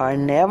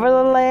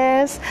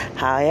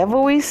 however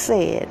we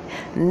say it,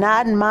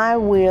 not my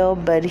will,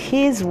 but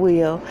His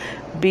will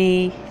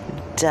be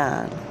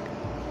done.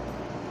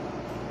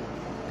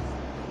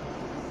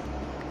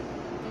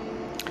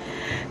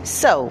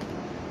 So,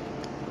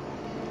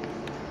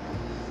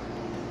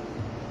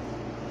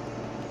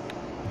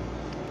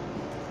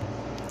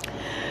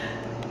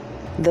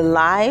 the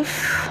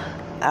life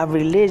of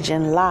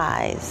religion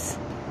lies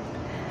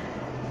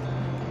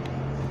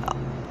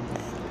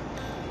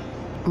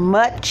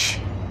much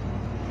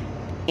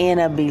in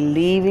a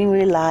believing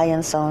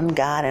reliance on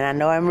God. And I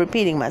know I'm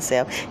repeating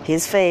myself.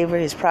 His favor,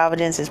 His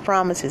providence, His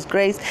promise, His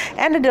grace,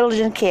 and a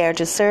diligent care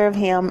to serve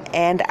Him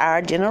and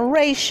our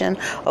generation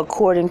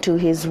according to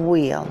His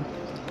will.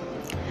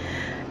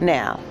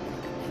 Now,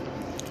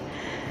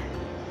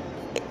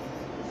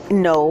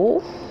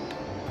 no,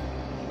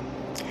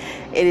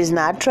 it is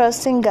not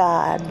trusting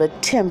God,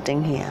 but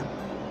tempting Him.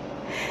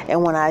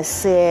 And when I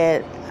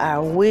said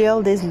our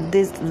will, this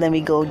let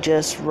me go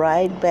just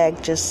right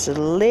back just a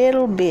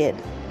little bit.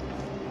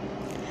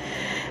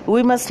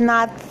 We must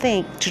not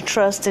think to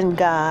trust in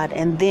God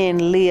and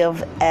then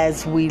live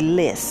as we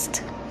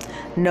list.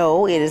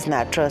 No, it is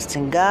not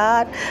trusting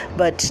God,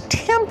 but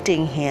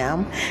tempting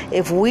Him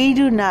if we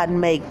do not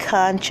make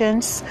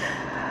conscience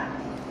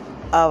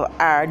of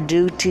our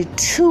duty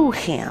to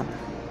Him.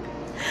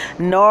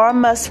 Nor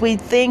must we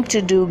think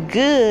to do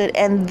good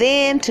and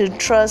then to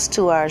trust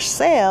to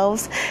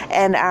ourselves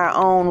and our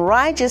own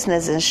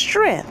righteousness and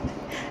strength.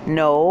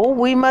 No,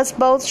 we must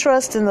both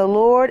trust in the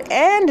Lord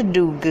and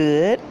do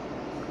good.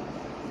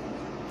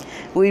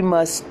 We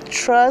must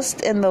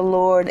trust in the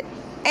Lord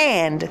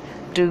and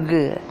do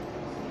good.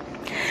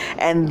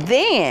 And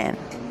then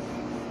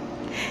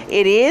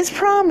it is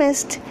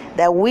promised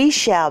that we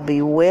shall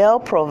be well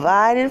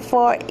provided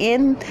for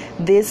in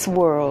this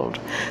world.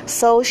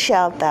 So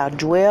shalt thou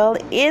dwell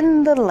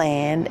in the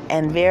land,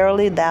 and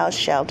verily thou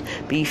shalt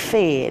be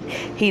fed.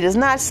 He does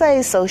not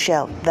say, so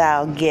shalt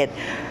thou get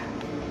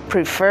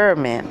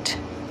preferment,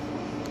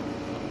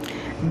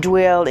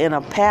 dwell in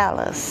a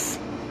palace,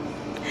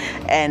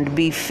 and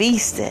be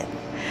feasted.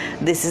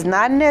 This is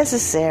not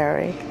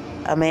necessary.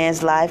 A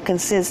man's life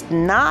consists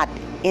not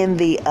in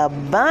the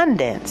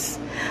abundance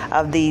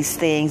of these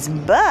things,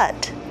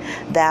 but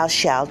thou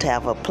shalt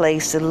have a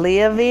place to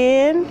live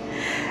in,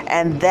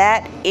 and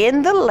that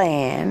in the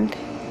land,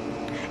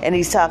 and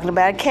he's talking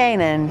about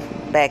Canaan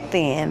back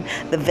then,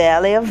 the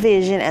valley of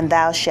vision, and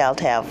thou shalt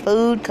have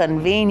food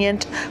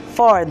convenient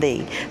for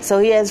thee. So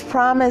he has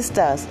promised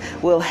us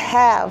we'll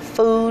have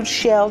food,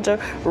 shelter,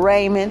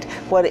 raiment,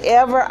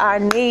 whatever our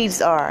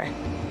needs are,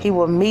 he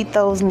will meet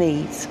those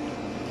needs.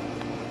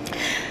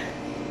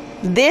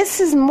 This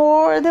is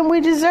more than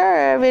we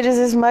deserve. It is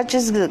as much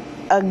as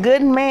a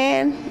good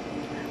man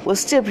will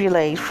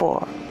stipulate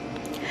for.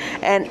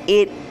 And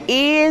it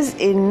is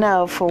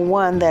enough for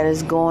one that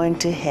is going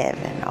to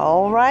heaven.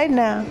 All right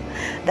now,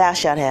 thou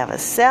shalt have a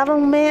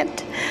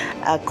settlement,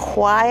 a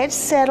quiet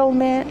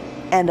settlement,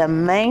 and a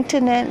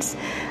maintenance,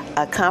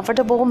 a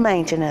comfortable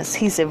maintenance.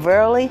 He said,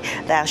 verily,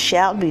 thou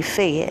shalt be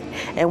fed.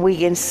 And we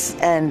can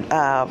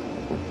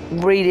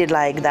read it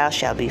like, thou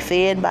shalt be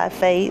fed by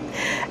faith,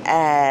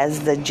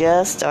 as the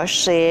just are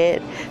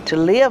said to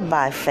live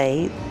by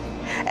faith.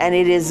 And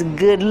it is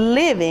good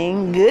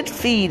living, good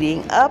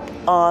feeding up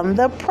on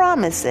the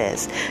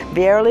promises.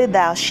 Verily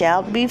thou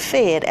shalt be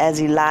fed, as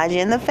Elijah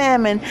in the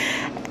famine,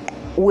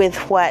 with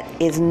what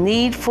is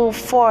needful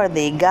for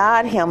thee.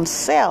 God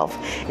himself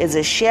is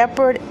a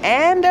shepherd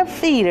and a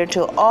feeder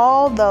to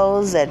all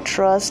those that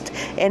trust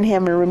in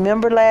him. And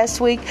remember last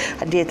week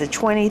I did the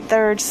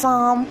 23rd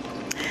Psalm.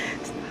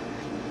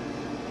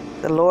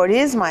 The Lord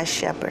is my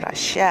shepherd, I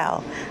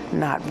shall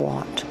not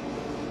want.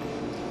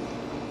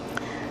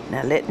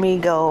 Now let me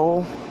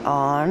go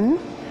on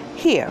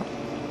here.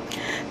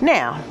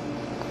 Now,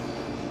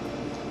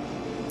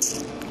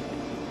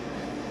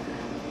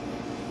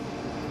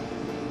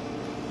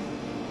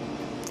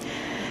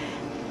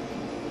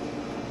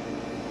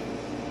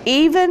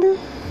 even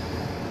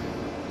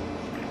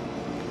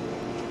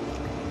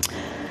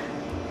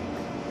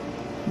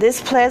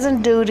this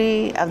pleasant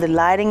duty of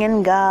delighting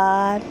in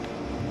God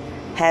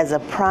has a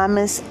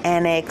promise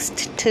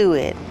annexed to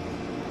it,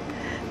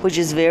 which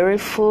is very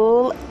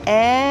full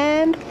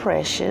and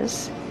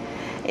precious,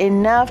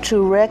 enough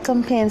to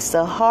recompense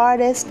the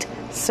hardest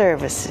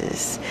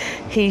services.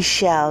 He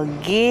shall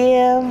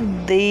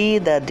give thee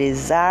the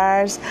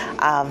desires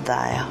of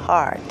thy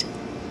heart.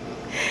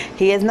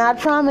 He has not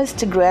promised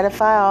to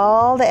gratify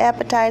all the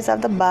appetites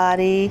of the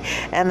body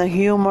and the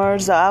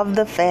humors of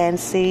the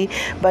fancy,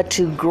 but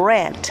to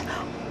grant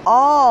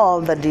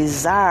all the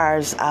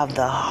desires of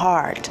the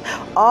heart,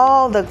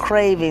 all the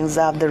cravings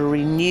of the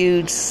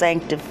renewed,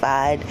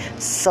 sanctified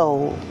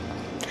soul.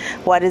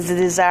 What is the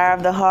desire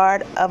of the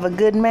heart of a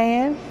good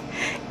man?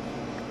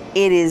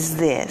 It is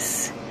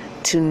this: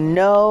 to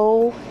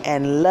know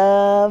and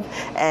love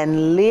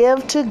and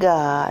live to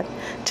God,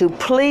 to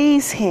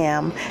please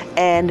him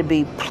and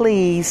be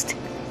pleased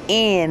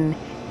in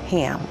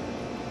him.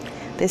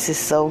 This is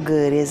so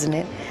good, isn't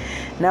it?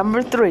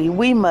 Number 3,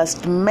 we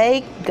must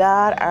make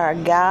God our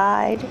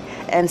guide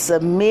and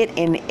submit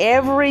in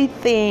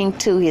everything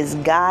to his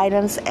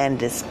guidance and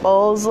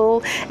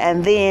disposal,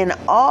 and then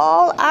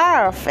all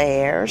our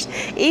affairs,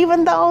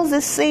 even those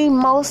that seem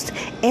most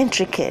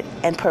intricate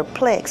and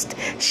perplexed,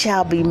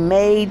 shall be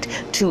made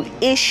to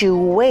issue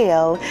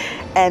well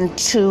and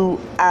to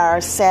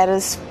our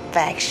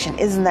satisfaction.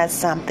 Isn't that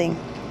something?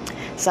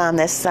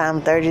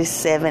 Psalm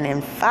 37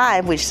 and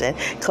 5, which said,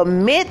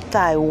 commit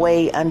thy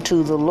way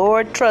unto the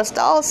Lord, trust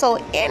also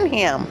in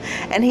him,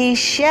 and he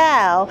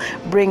shall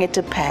bring it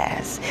to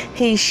pass.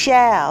 He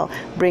shall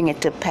bring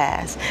it to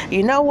pass.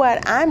 You know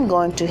what? I'm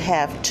going to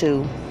have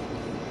to,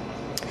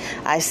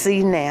 I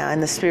see now,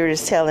 and the Spirit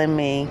is telling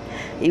me,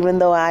 even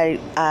though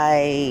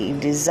I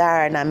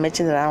desire, and I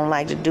mentioned that I don't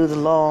like to do the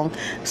long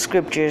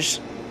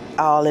scriptures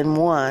all in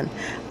one,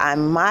 I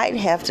might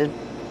have to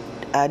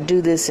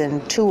do this in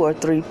 2 or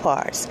 3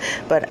 parts,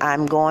 but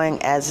I'm going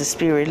as the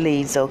Spirit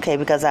leads, okay?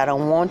 Because I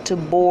don't want to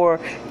bore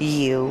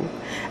you.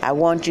 I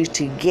want you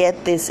to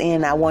get this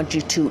in. I want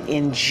you to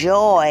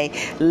enjoy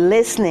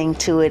listening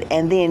to it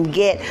and then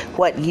get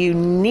what you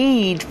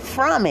need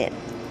from it.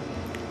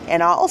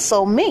 And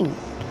also me.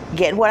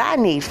 get what I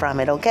need from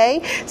it,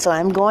 okay? So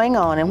I'm going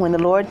on, and when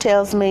the Lord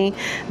tells me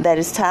that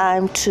it's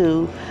time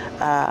to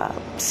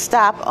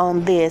stop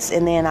on this,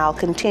 and then I'll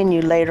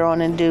continue later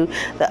on and do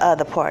the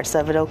other parts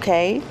of it,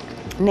 okay?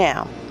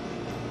 Now,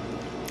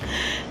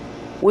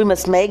 we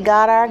must make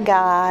God our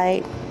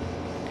guide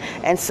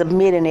and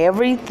submitting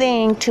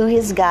everything to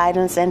His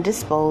guidance and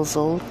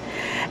disposal.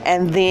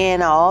 And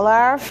then all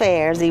our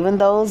affairs, even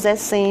those that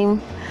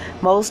seem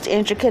most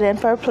intricate and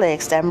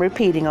perplexed, I'm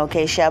repeating,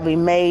 okay, shall be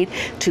made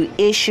to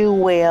issue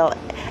well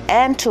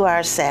and to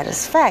our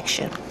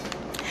satisfaction.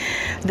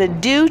 The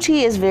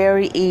duty is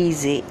very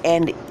easy,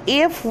 and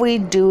if we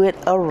do it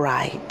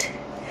aright,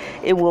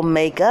 it will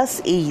make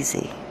us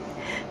easy.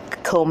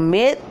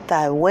 Commit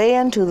thy way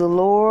unto the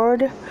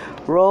Lord,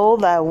 roll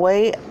thy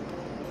way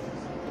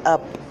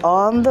up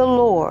on the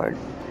Lord.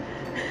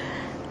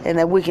 And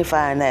that we can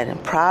find that in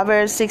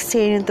Proverbs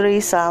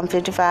 16:3, Psalm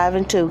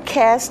 55:2.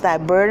 Cast thy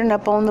burden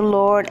upon the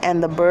Lord,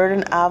 and the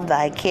burden of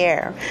thy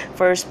care.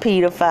 1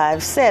 Peter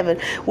 5:7.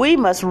 We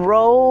must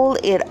roll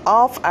it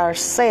off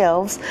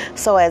ourselves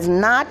so as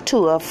not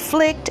to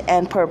afflict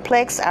and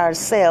perplex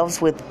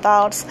ourselves with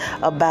thoughts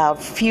about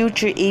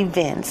future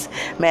events.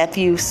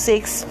 Matthew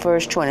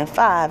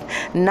 6:25.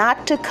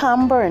 Not to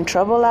cumber and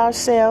trouble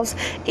ourselves,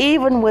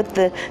 even with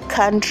the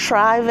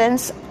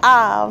contrivance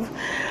of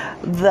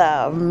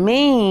the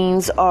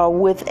means or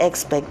with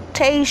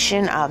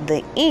expectation of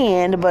the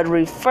end, but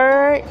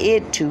refer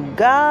it to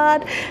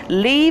God,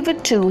 leave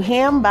it to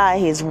Him by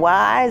His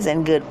wise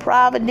and good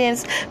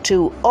providence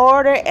to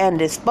order and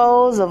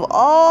dispose of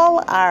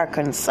all our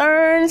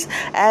concerns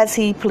as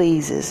He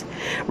pleases.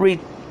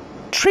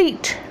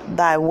 Retreat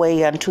thy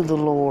way unto the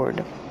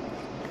Lord.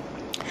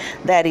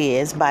 That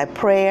is, by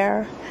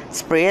prayer,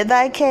 spread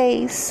thy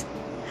case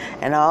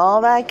and all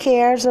thy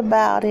cares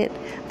about it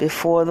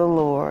before the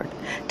Lord.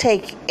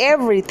 Take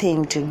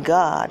everything to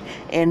God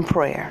in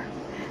prayer,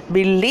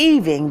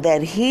 believing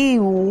that He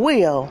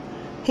will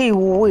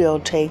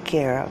take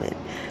care of it.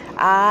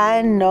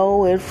 I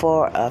know it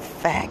for a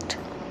fact.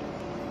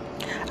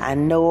 I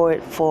know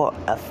it for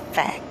a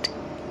fact.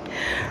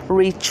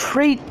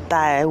 Retreat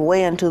thy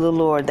way unto the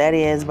Lord, that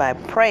is, by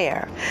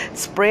prayer.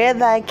 Spread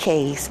thy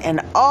case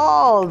and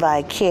all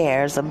thy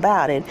cares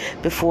about it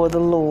before the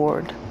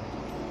Lord.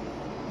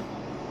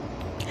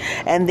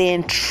 And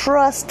then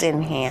trust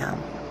in Him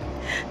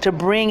to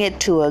bring it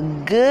to a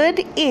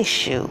good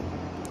issue,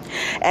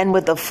 and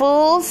with the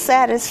full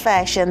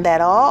satisfaction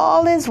that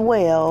all is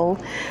well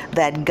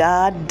that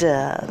God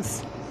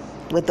does.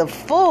 With the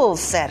full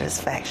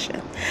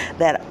satisfaction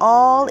that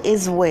all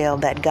is well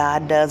that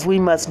God does. We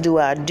must do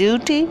our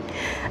duty.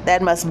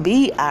 That must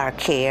be our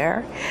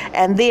care.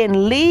 And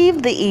then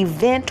leave the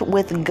event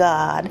with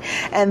God.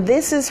 And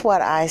this is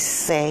what I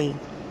say.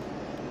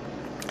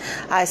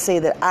 I say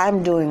that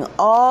I'm doing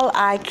all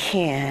I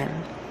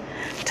can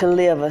to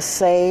live a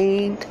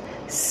saved,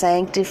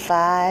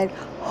 sanctified,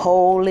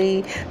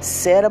 holy,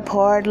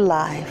 set-apart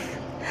life.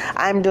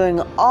 I'm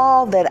doing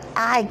all that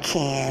I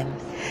can,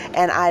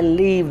 and I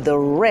leave the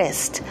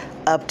rest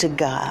up to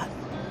God.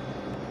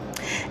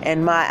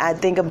 And I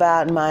think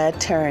about my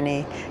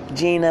attorney,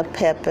 Gina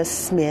Pepper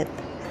Smith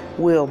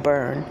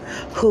Wilburn,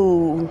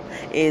 who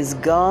is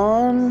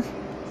gone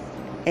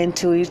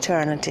into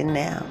eternity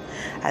now.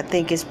 I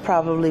think it's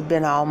probably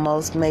been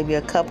almost maybe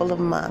a couple of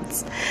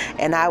months.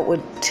 And I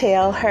would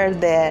tell her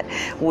that,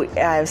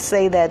 I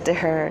say that to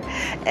her,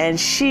 and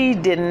she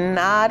did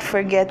not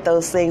forget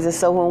those things. And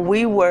so when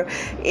we were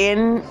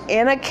in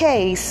a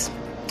case,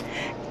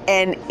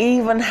 and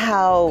even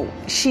how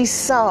she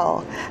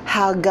saw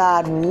how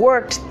God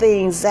worked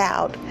things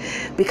out,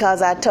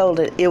 because I told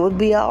her it would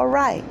be all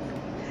right,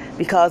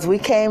 because we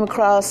came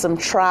across some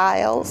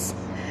trials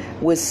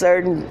with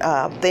certain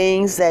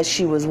things that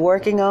she was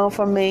working on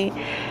for me.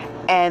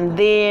 And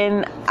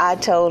then I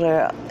told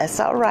her, it's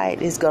all right.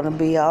 It's going to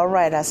be all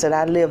right. I said,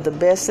 I live the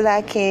best that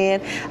I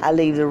can. I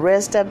leave the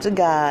rest up to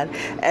God.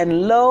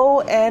 And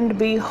lo and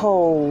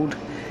behold,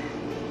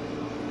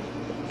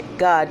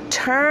 God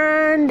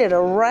turned it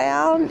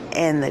around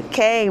and it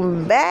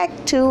came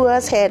back to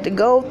us. Had to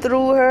go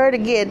through her to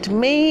get to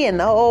me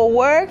and the whole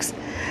works.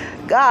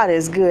 God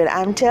is good.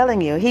 I'm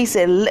telling you. He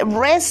said,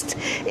 rest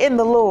in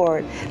the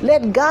Lord.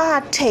 Let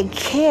God take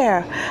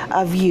care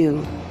of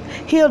you.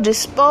 He'll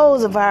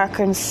dispose of our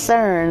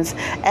concerns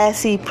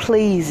as He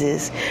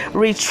pleases.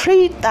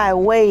 Retreat thy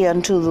way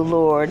unto the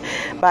Lord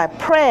by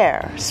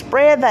prayer.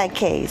 Spread thy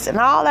case and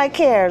all thy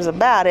cares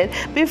about it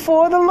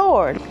before the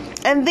Lord.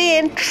 And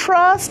then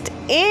trust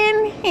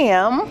in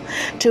Him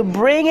to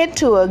bring it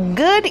to a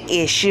good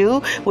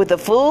issue with the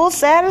full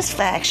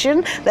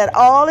satisfaction that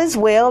all is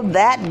well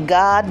that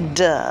God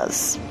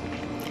does.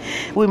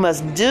 We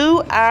must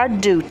do our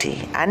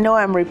duty. I know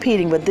I'm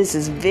repeating, but this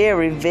is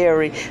very,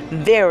 very,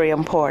 very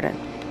important.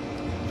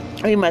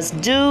 We must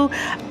do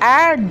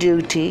our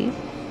duty,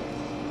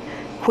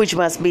 which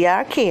must be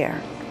our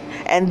care,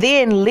 and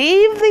then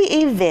leave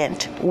the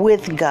event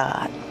with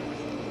God.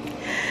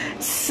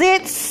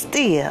 Sit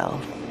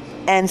still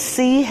and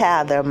see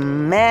how the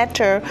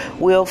matter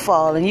will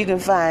fall. And you can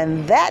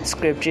find that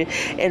scripture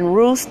in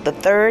Ruth, the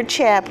 3rd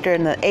chapter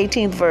and the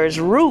 18th verse.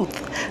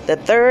 Ruth, the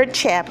 3rd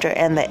chapter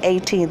and the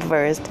 18th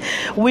verse.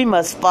 We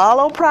must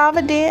follow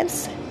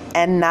providence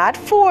and not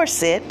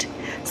force it.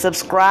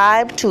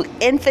 Subscribe to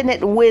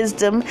infinite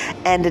wisdom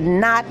and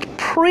not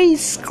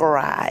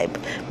prescribe.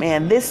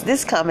 Man,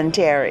 this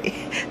commentary,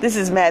 this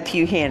is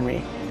Matthew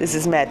Henry.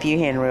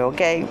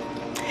 Okay?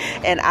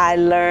 And I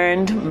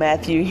learned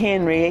Matthew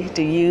Henry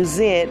to use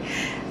it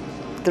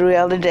through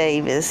Elder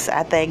Davis.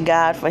 I thank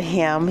God for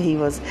him.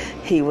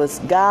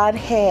 God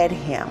had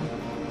him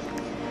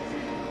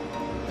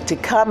to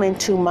come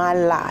into my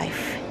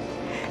life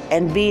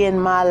and be in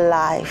my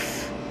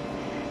life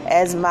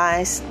as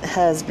my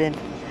husband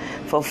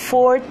for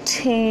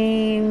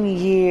 14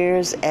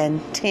 years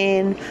and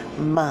 10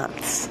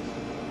 months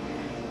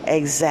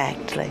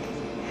exactly.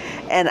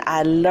 And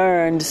I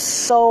learned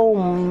so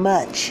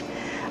much.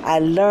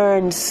 From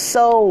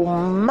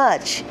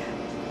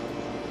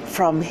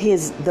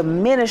the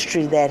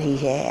ministry that he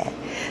had,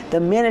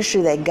 the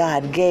ministry that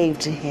God gave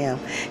to him.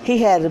 He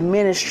had a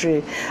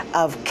ministry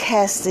of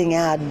casting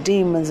out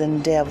demons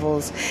and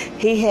devils.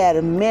 He had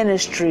a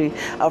ministry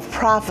of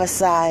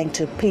prophesying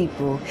to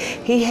people.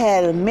 He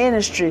had a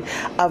ministry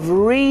of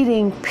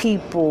reading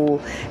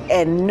people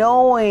and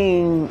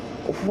knowing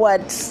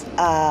what's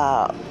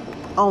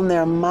on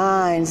their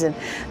minds, and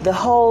the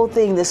whole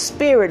thing, the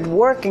Spirit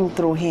working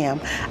through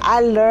him. I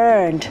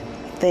learned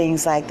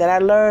things like that. I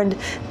learned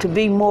to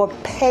be more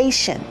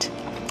patient,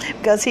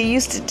 because he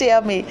used to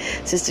tell me,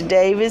 Sister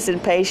Davis, in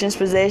patience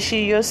possess you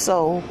your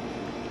soul.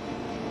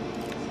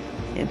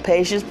 In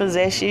patience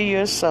possess you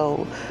your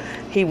soul.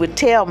 He would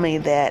tell me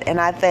that, and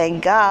I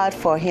thank God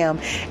for him.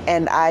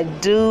 And I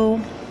do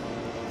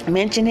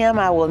mention him.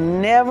 I will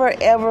never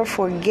ever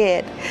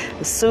forget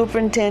the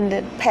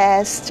superintendent,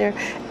 Pastor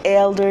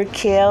Elder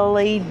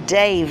Kelly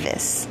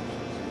Davis.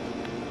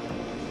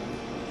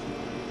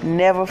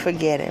 Never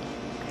forget him.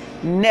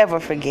 Never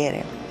forget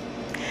him.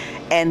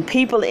 And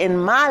people in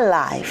my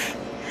life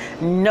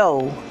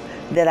know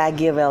that I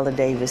give Elder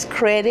Davis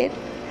credit.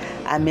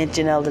 I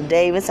mention Elder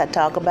Davis. I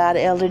talk about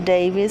Elder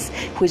Davis,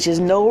 which is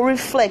no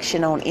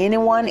reflection on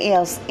anyone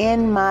else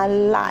in my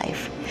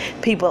life.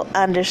 People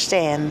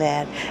understand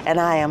that, and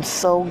I am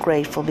so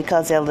grateful,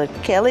 because Elder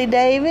Kelly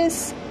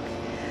Davis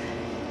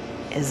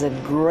is a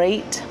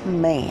great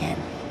man.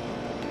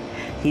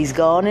 He's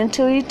gone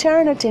into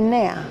eternity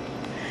now,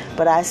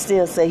 but I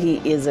still say he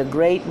is a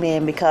great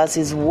man, because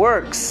his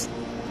works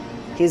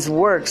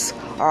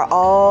are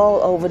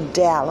all over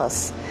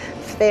Dallas,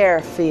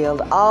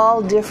 Fairfield,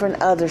 all different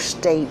other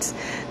states,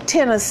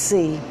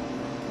 Tennessee,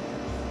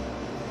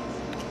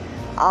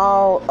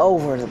 all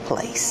over the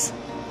place.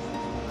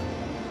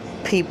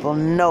 People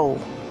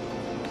know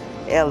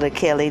Elder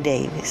Kelly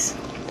Davis,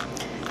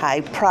 how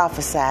he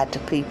prophesied to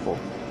people,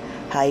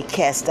 how he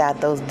cast out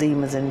those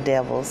demons and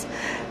devils,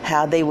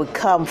 how they would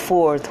come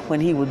forth when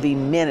he would be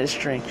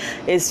ministering.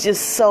 It's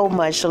just so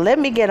much. So let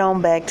me get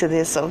on back to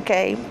this,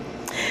 okay?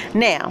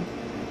 Now,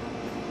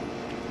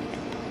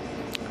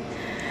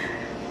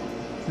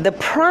 the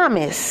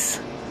promise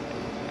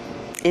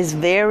is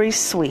very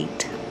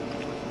sweet.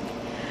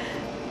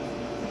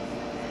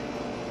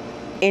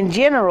 In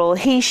general,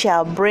 he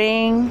shall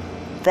bring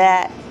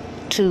that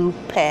to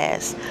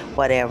pass,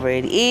 whatever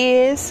it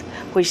is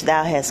which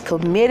thou hast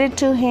committed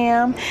to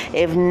him,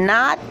 if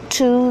not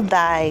to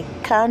thy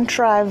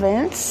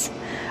contrivance,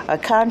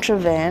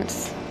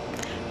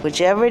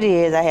 whichever it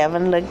is, I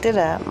haven't looked it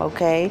up,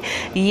 okay?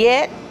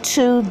 Yet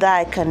to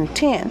thy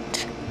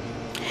content,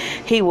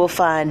 he will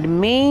find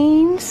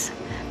means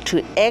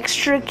to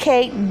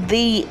extricate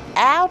thee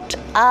out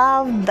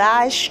of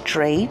thy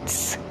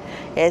straits,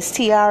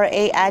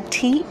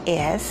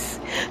 straits,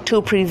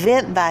 to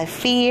prevent thy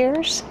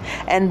fears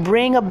and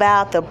bring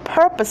about the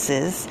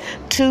purposes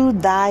to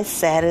thy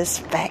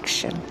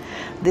satisfaction.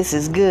 This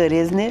is good,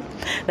 isn't it?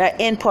 Now,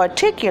 in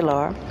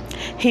particular,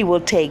 he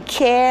will take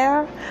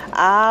care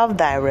of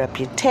thy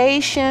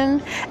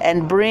reputation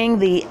and bring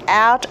thee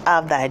out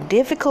of thy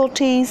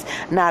difficulties,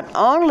 not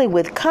only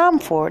with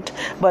comfort,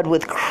 but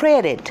with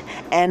credit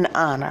and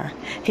honor.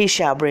 He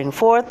shall bring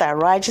forth thy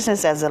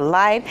righteousness as the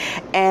light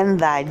and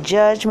thy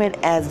judgment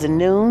as the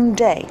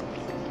noonday.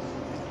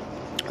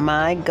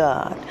 My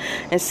God.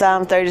 In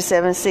Psalm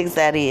 37:6,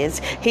 that is,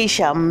 he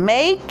shall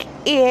make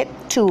it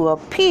to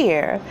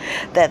appear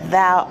that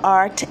thou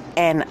art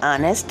an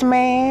honest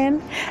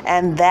man,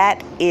 and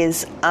that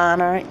is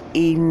honor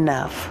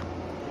enough.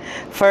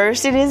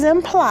 First, it is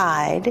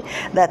implied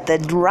that the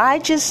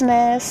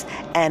righteousness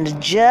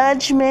and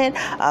judgment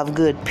of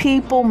good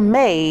people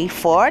may,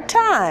 for a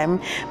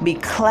time, be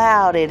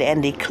clouded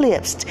and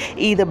eclipsed,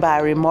 either by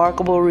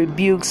remarkable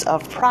rebukes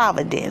of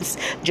providence,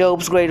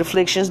 Job's great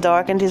afflictions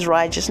darkened his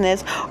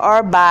righteousness,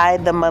 or by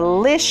the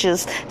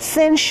malicious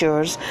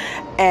censures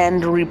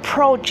and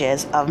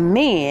reproaches of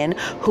men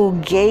who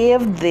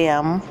give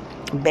them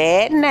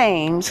bad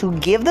names,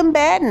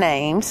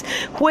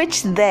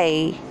 which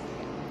they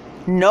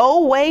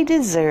no way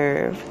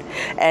deserve,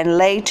 and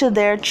lay to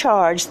their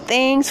charge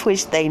things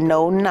which they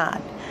know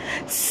not.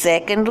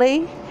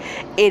 Secondly,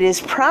 it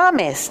is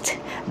promised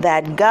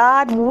that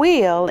God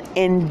will,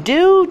 in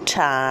due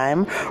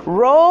time,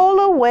 roll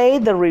away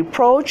the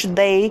reproach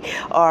they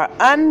are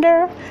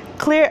under,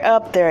 clear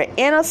up their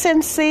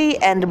innocency,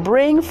 and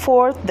bring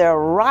forth their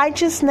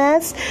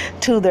righteousness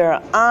to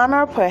their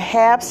honor,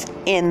 perhaps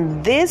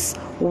in this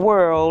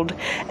world,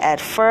 at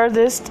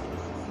furthest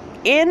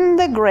in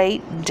the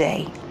great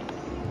day.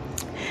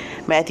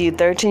 Matthew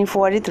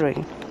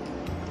 13:43.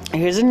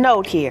 Here's a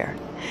note here.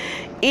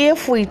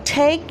 If we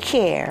take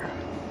care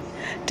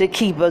to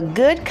keep a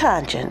good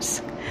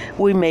conscience,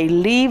 we may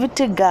leave it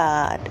to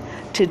God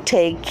to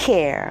take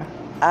care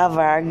of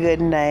our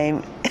good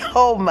name.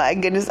 Oh my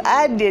goodness,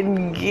 I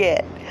didn't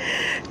get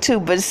to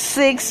but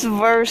 6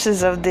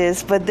 verses of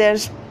this, but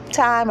there's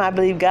time. I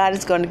believe God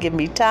is going to give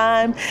me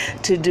time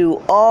to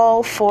do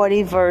all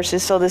 40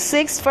 verses. So the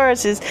 6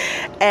 verses,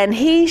 and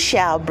he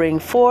shall bring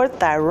forth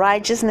thy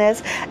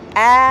righteousness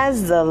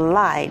as the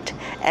light,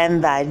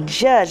 and thy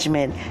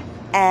judgment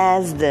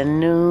as the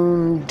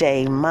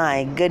noonday.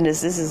 My goodness,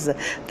 this is the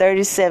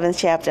 37th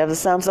chapter of the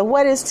Psalm. So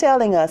what it's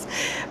telling us,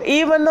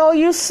 even though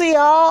you see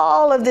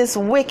all of this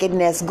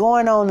wickedness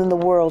going on in the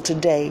world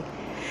today,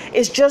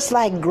 it's just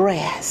like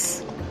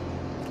grass.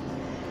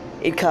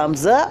 It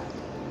comes up.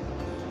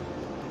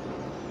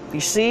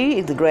 You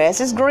see, the grass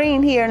is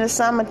green here in the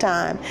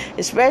summertime,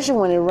 especially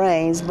when it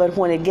rains, but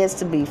when it gets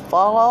to be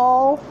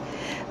fall,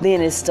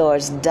 then it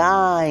starts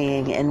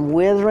dying and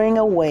withering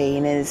away,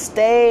 and it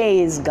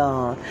stays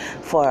gone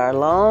for a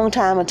long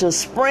time until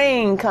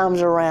spring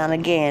comes around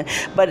again.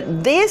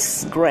 But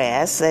this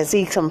grass, as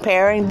he's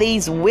comparing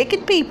these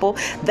wicked people,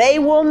 they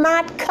will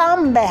not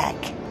come back.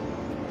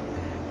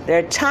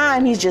 Their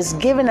time, he's just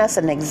giving us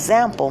an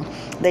example.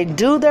 They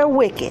do their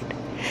wicked.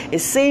 It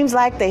seems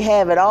like they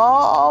have it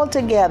all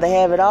together,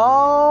 have it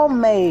all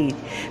made.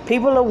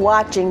 People are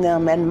watching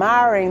them,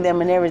 admiring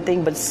them and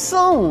everything, but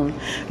soon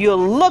you'll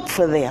look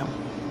for them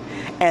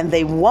and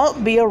they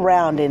won't be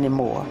around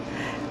anymore.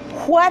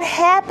 What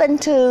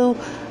happened to,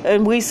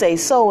 and we say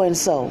so and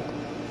so?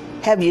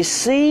 Have you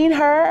seen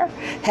her?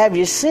 Have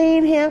you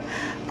seen him?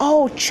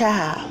 Oh,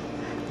 child,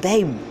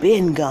 they've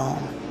been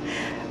gone.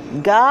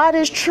 God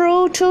is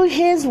true to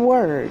his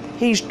word.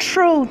 He's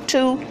true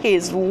to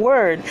his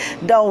word.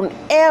 Don't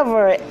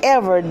ever,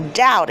 ever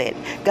doubt it.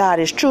 God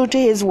is true to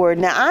his word.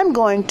 Now, I'm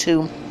going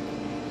to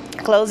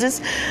close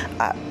this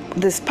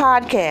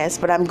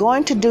podcast, but I'm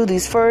going to do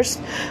these first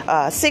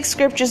 6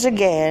 scriptures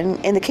again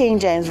in the King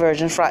James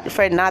Version.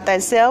 Fret not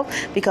thyself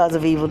because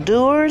of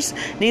evildoers,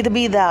 neither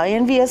be thou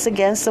envious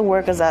against the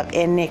workers of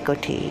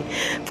iniquity.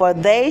 For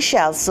they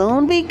shall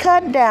soon be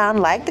cut down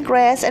like the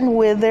grass and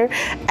wither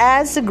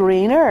as the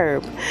green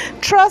herb.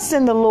 Trust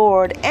in the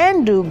Lord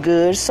and do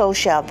good, so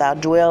shalt thou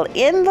dwell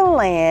in the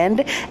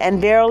land,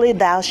 and verily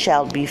thou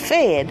shalt be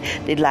fed.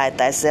 Delight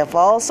thyself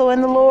also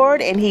in the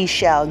Lord, and he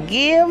shall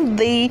give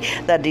thee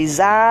the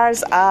desire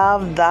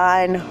of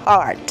thine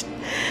heart.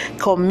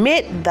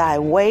 Commit thy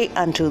way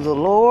unto the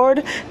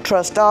Lord,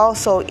 trust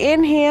also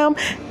in him,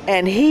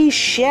 and he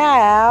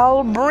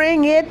shall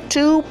bring it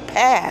to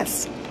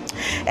pass.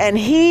 And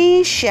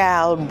he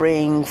shall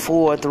bring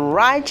forth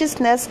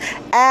righteousness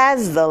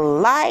as the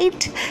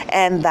light,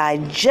 and thy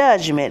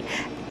judgment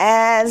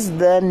as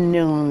the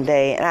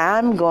noonday. And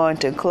I'm going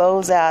to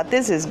close out.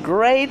 This is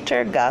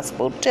Greater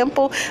Gospel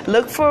Temple.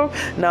 Look for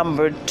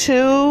number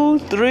 2,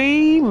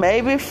 3,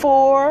 maybe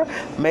 4,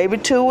 maybe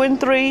 2 and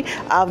 3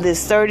 of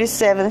this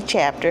 37th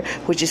chapter,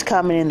 which is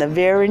coming in the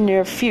very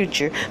near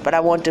future. But I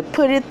want to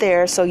put it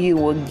there so you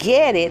will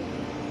get it,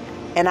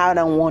 and I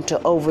don't want to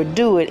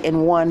overdo it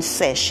in one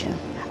session.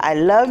 I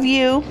love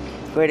you.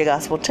 Greater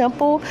Gospel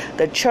Temple,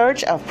 the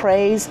Church of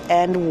Praise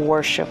and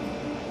Worship.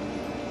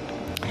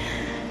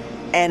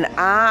 And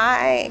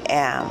I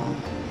am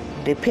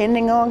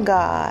depending on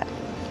God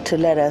to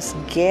let us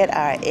get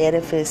our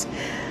edifice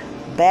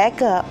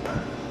back up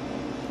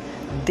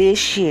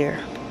this year.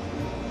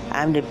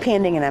 I'm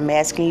depending, and I'm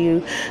asking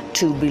you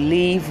to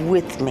believe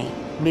with me.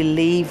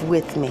 Believe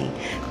with me.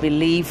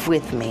 Believe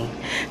with me.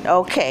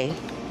 Okay.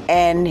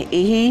 And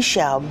he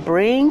shall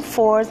bring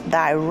forth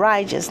thy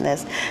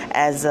righteousness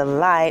as the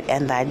light,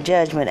 and thy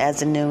judgment as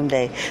the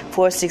noonday.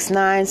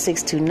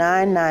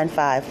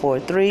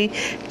 469-629-9543.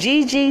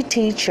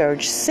 GGT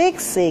Church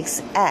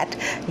 66 at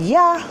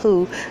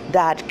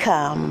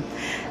yahoo.com.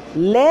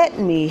 Let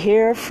me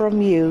hear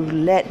from you.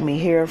 Let me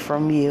hear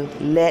from you.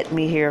 Let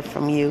me hear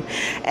from you.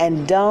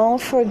 And don't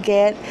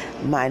forget,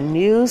 my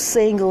new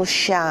single,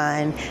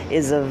 Shine,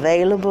 is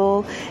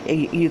available.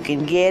 You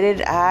can get it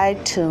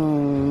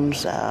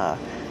iTunes,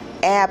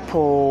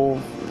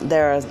 Apple.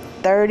 There are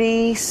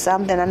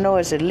 30-something, I know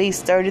it's at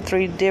least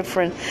 33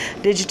 different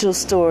digital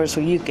stores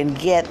where you can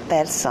get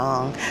that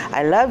song.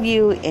 I love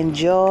you.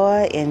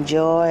 Enjoy,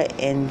 enjoy,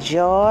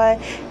 enjoy,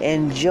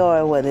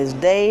 enjoy, whether it's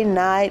day,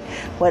 night,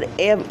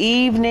 whatever,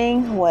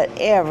 evening,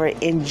 whatever.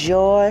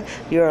 Enjoy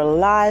your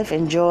life.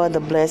 Enjoy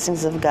the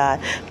blessings of God.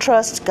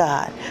 Trust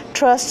God.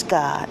 Trust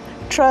God.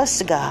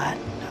 Trust God.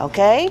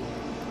 Okay?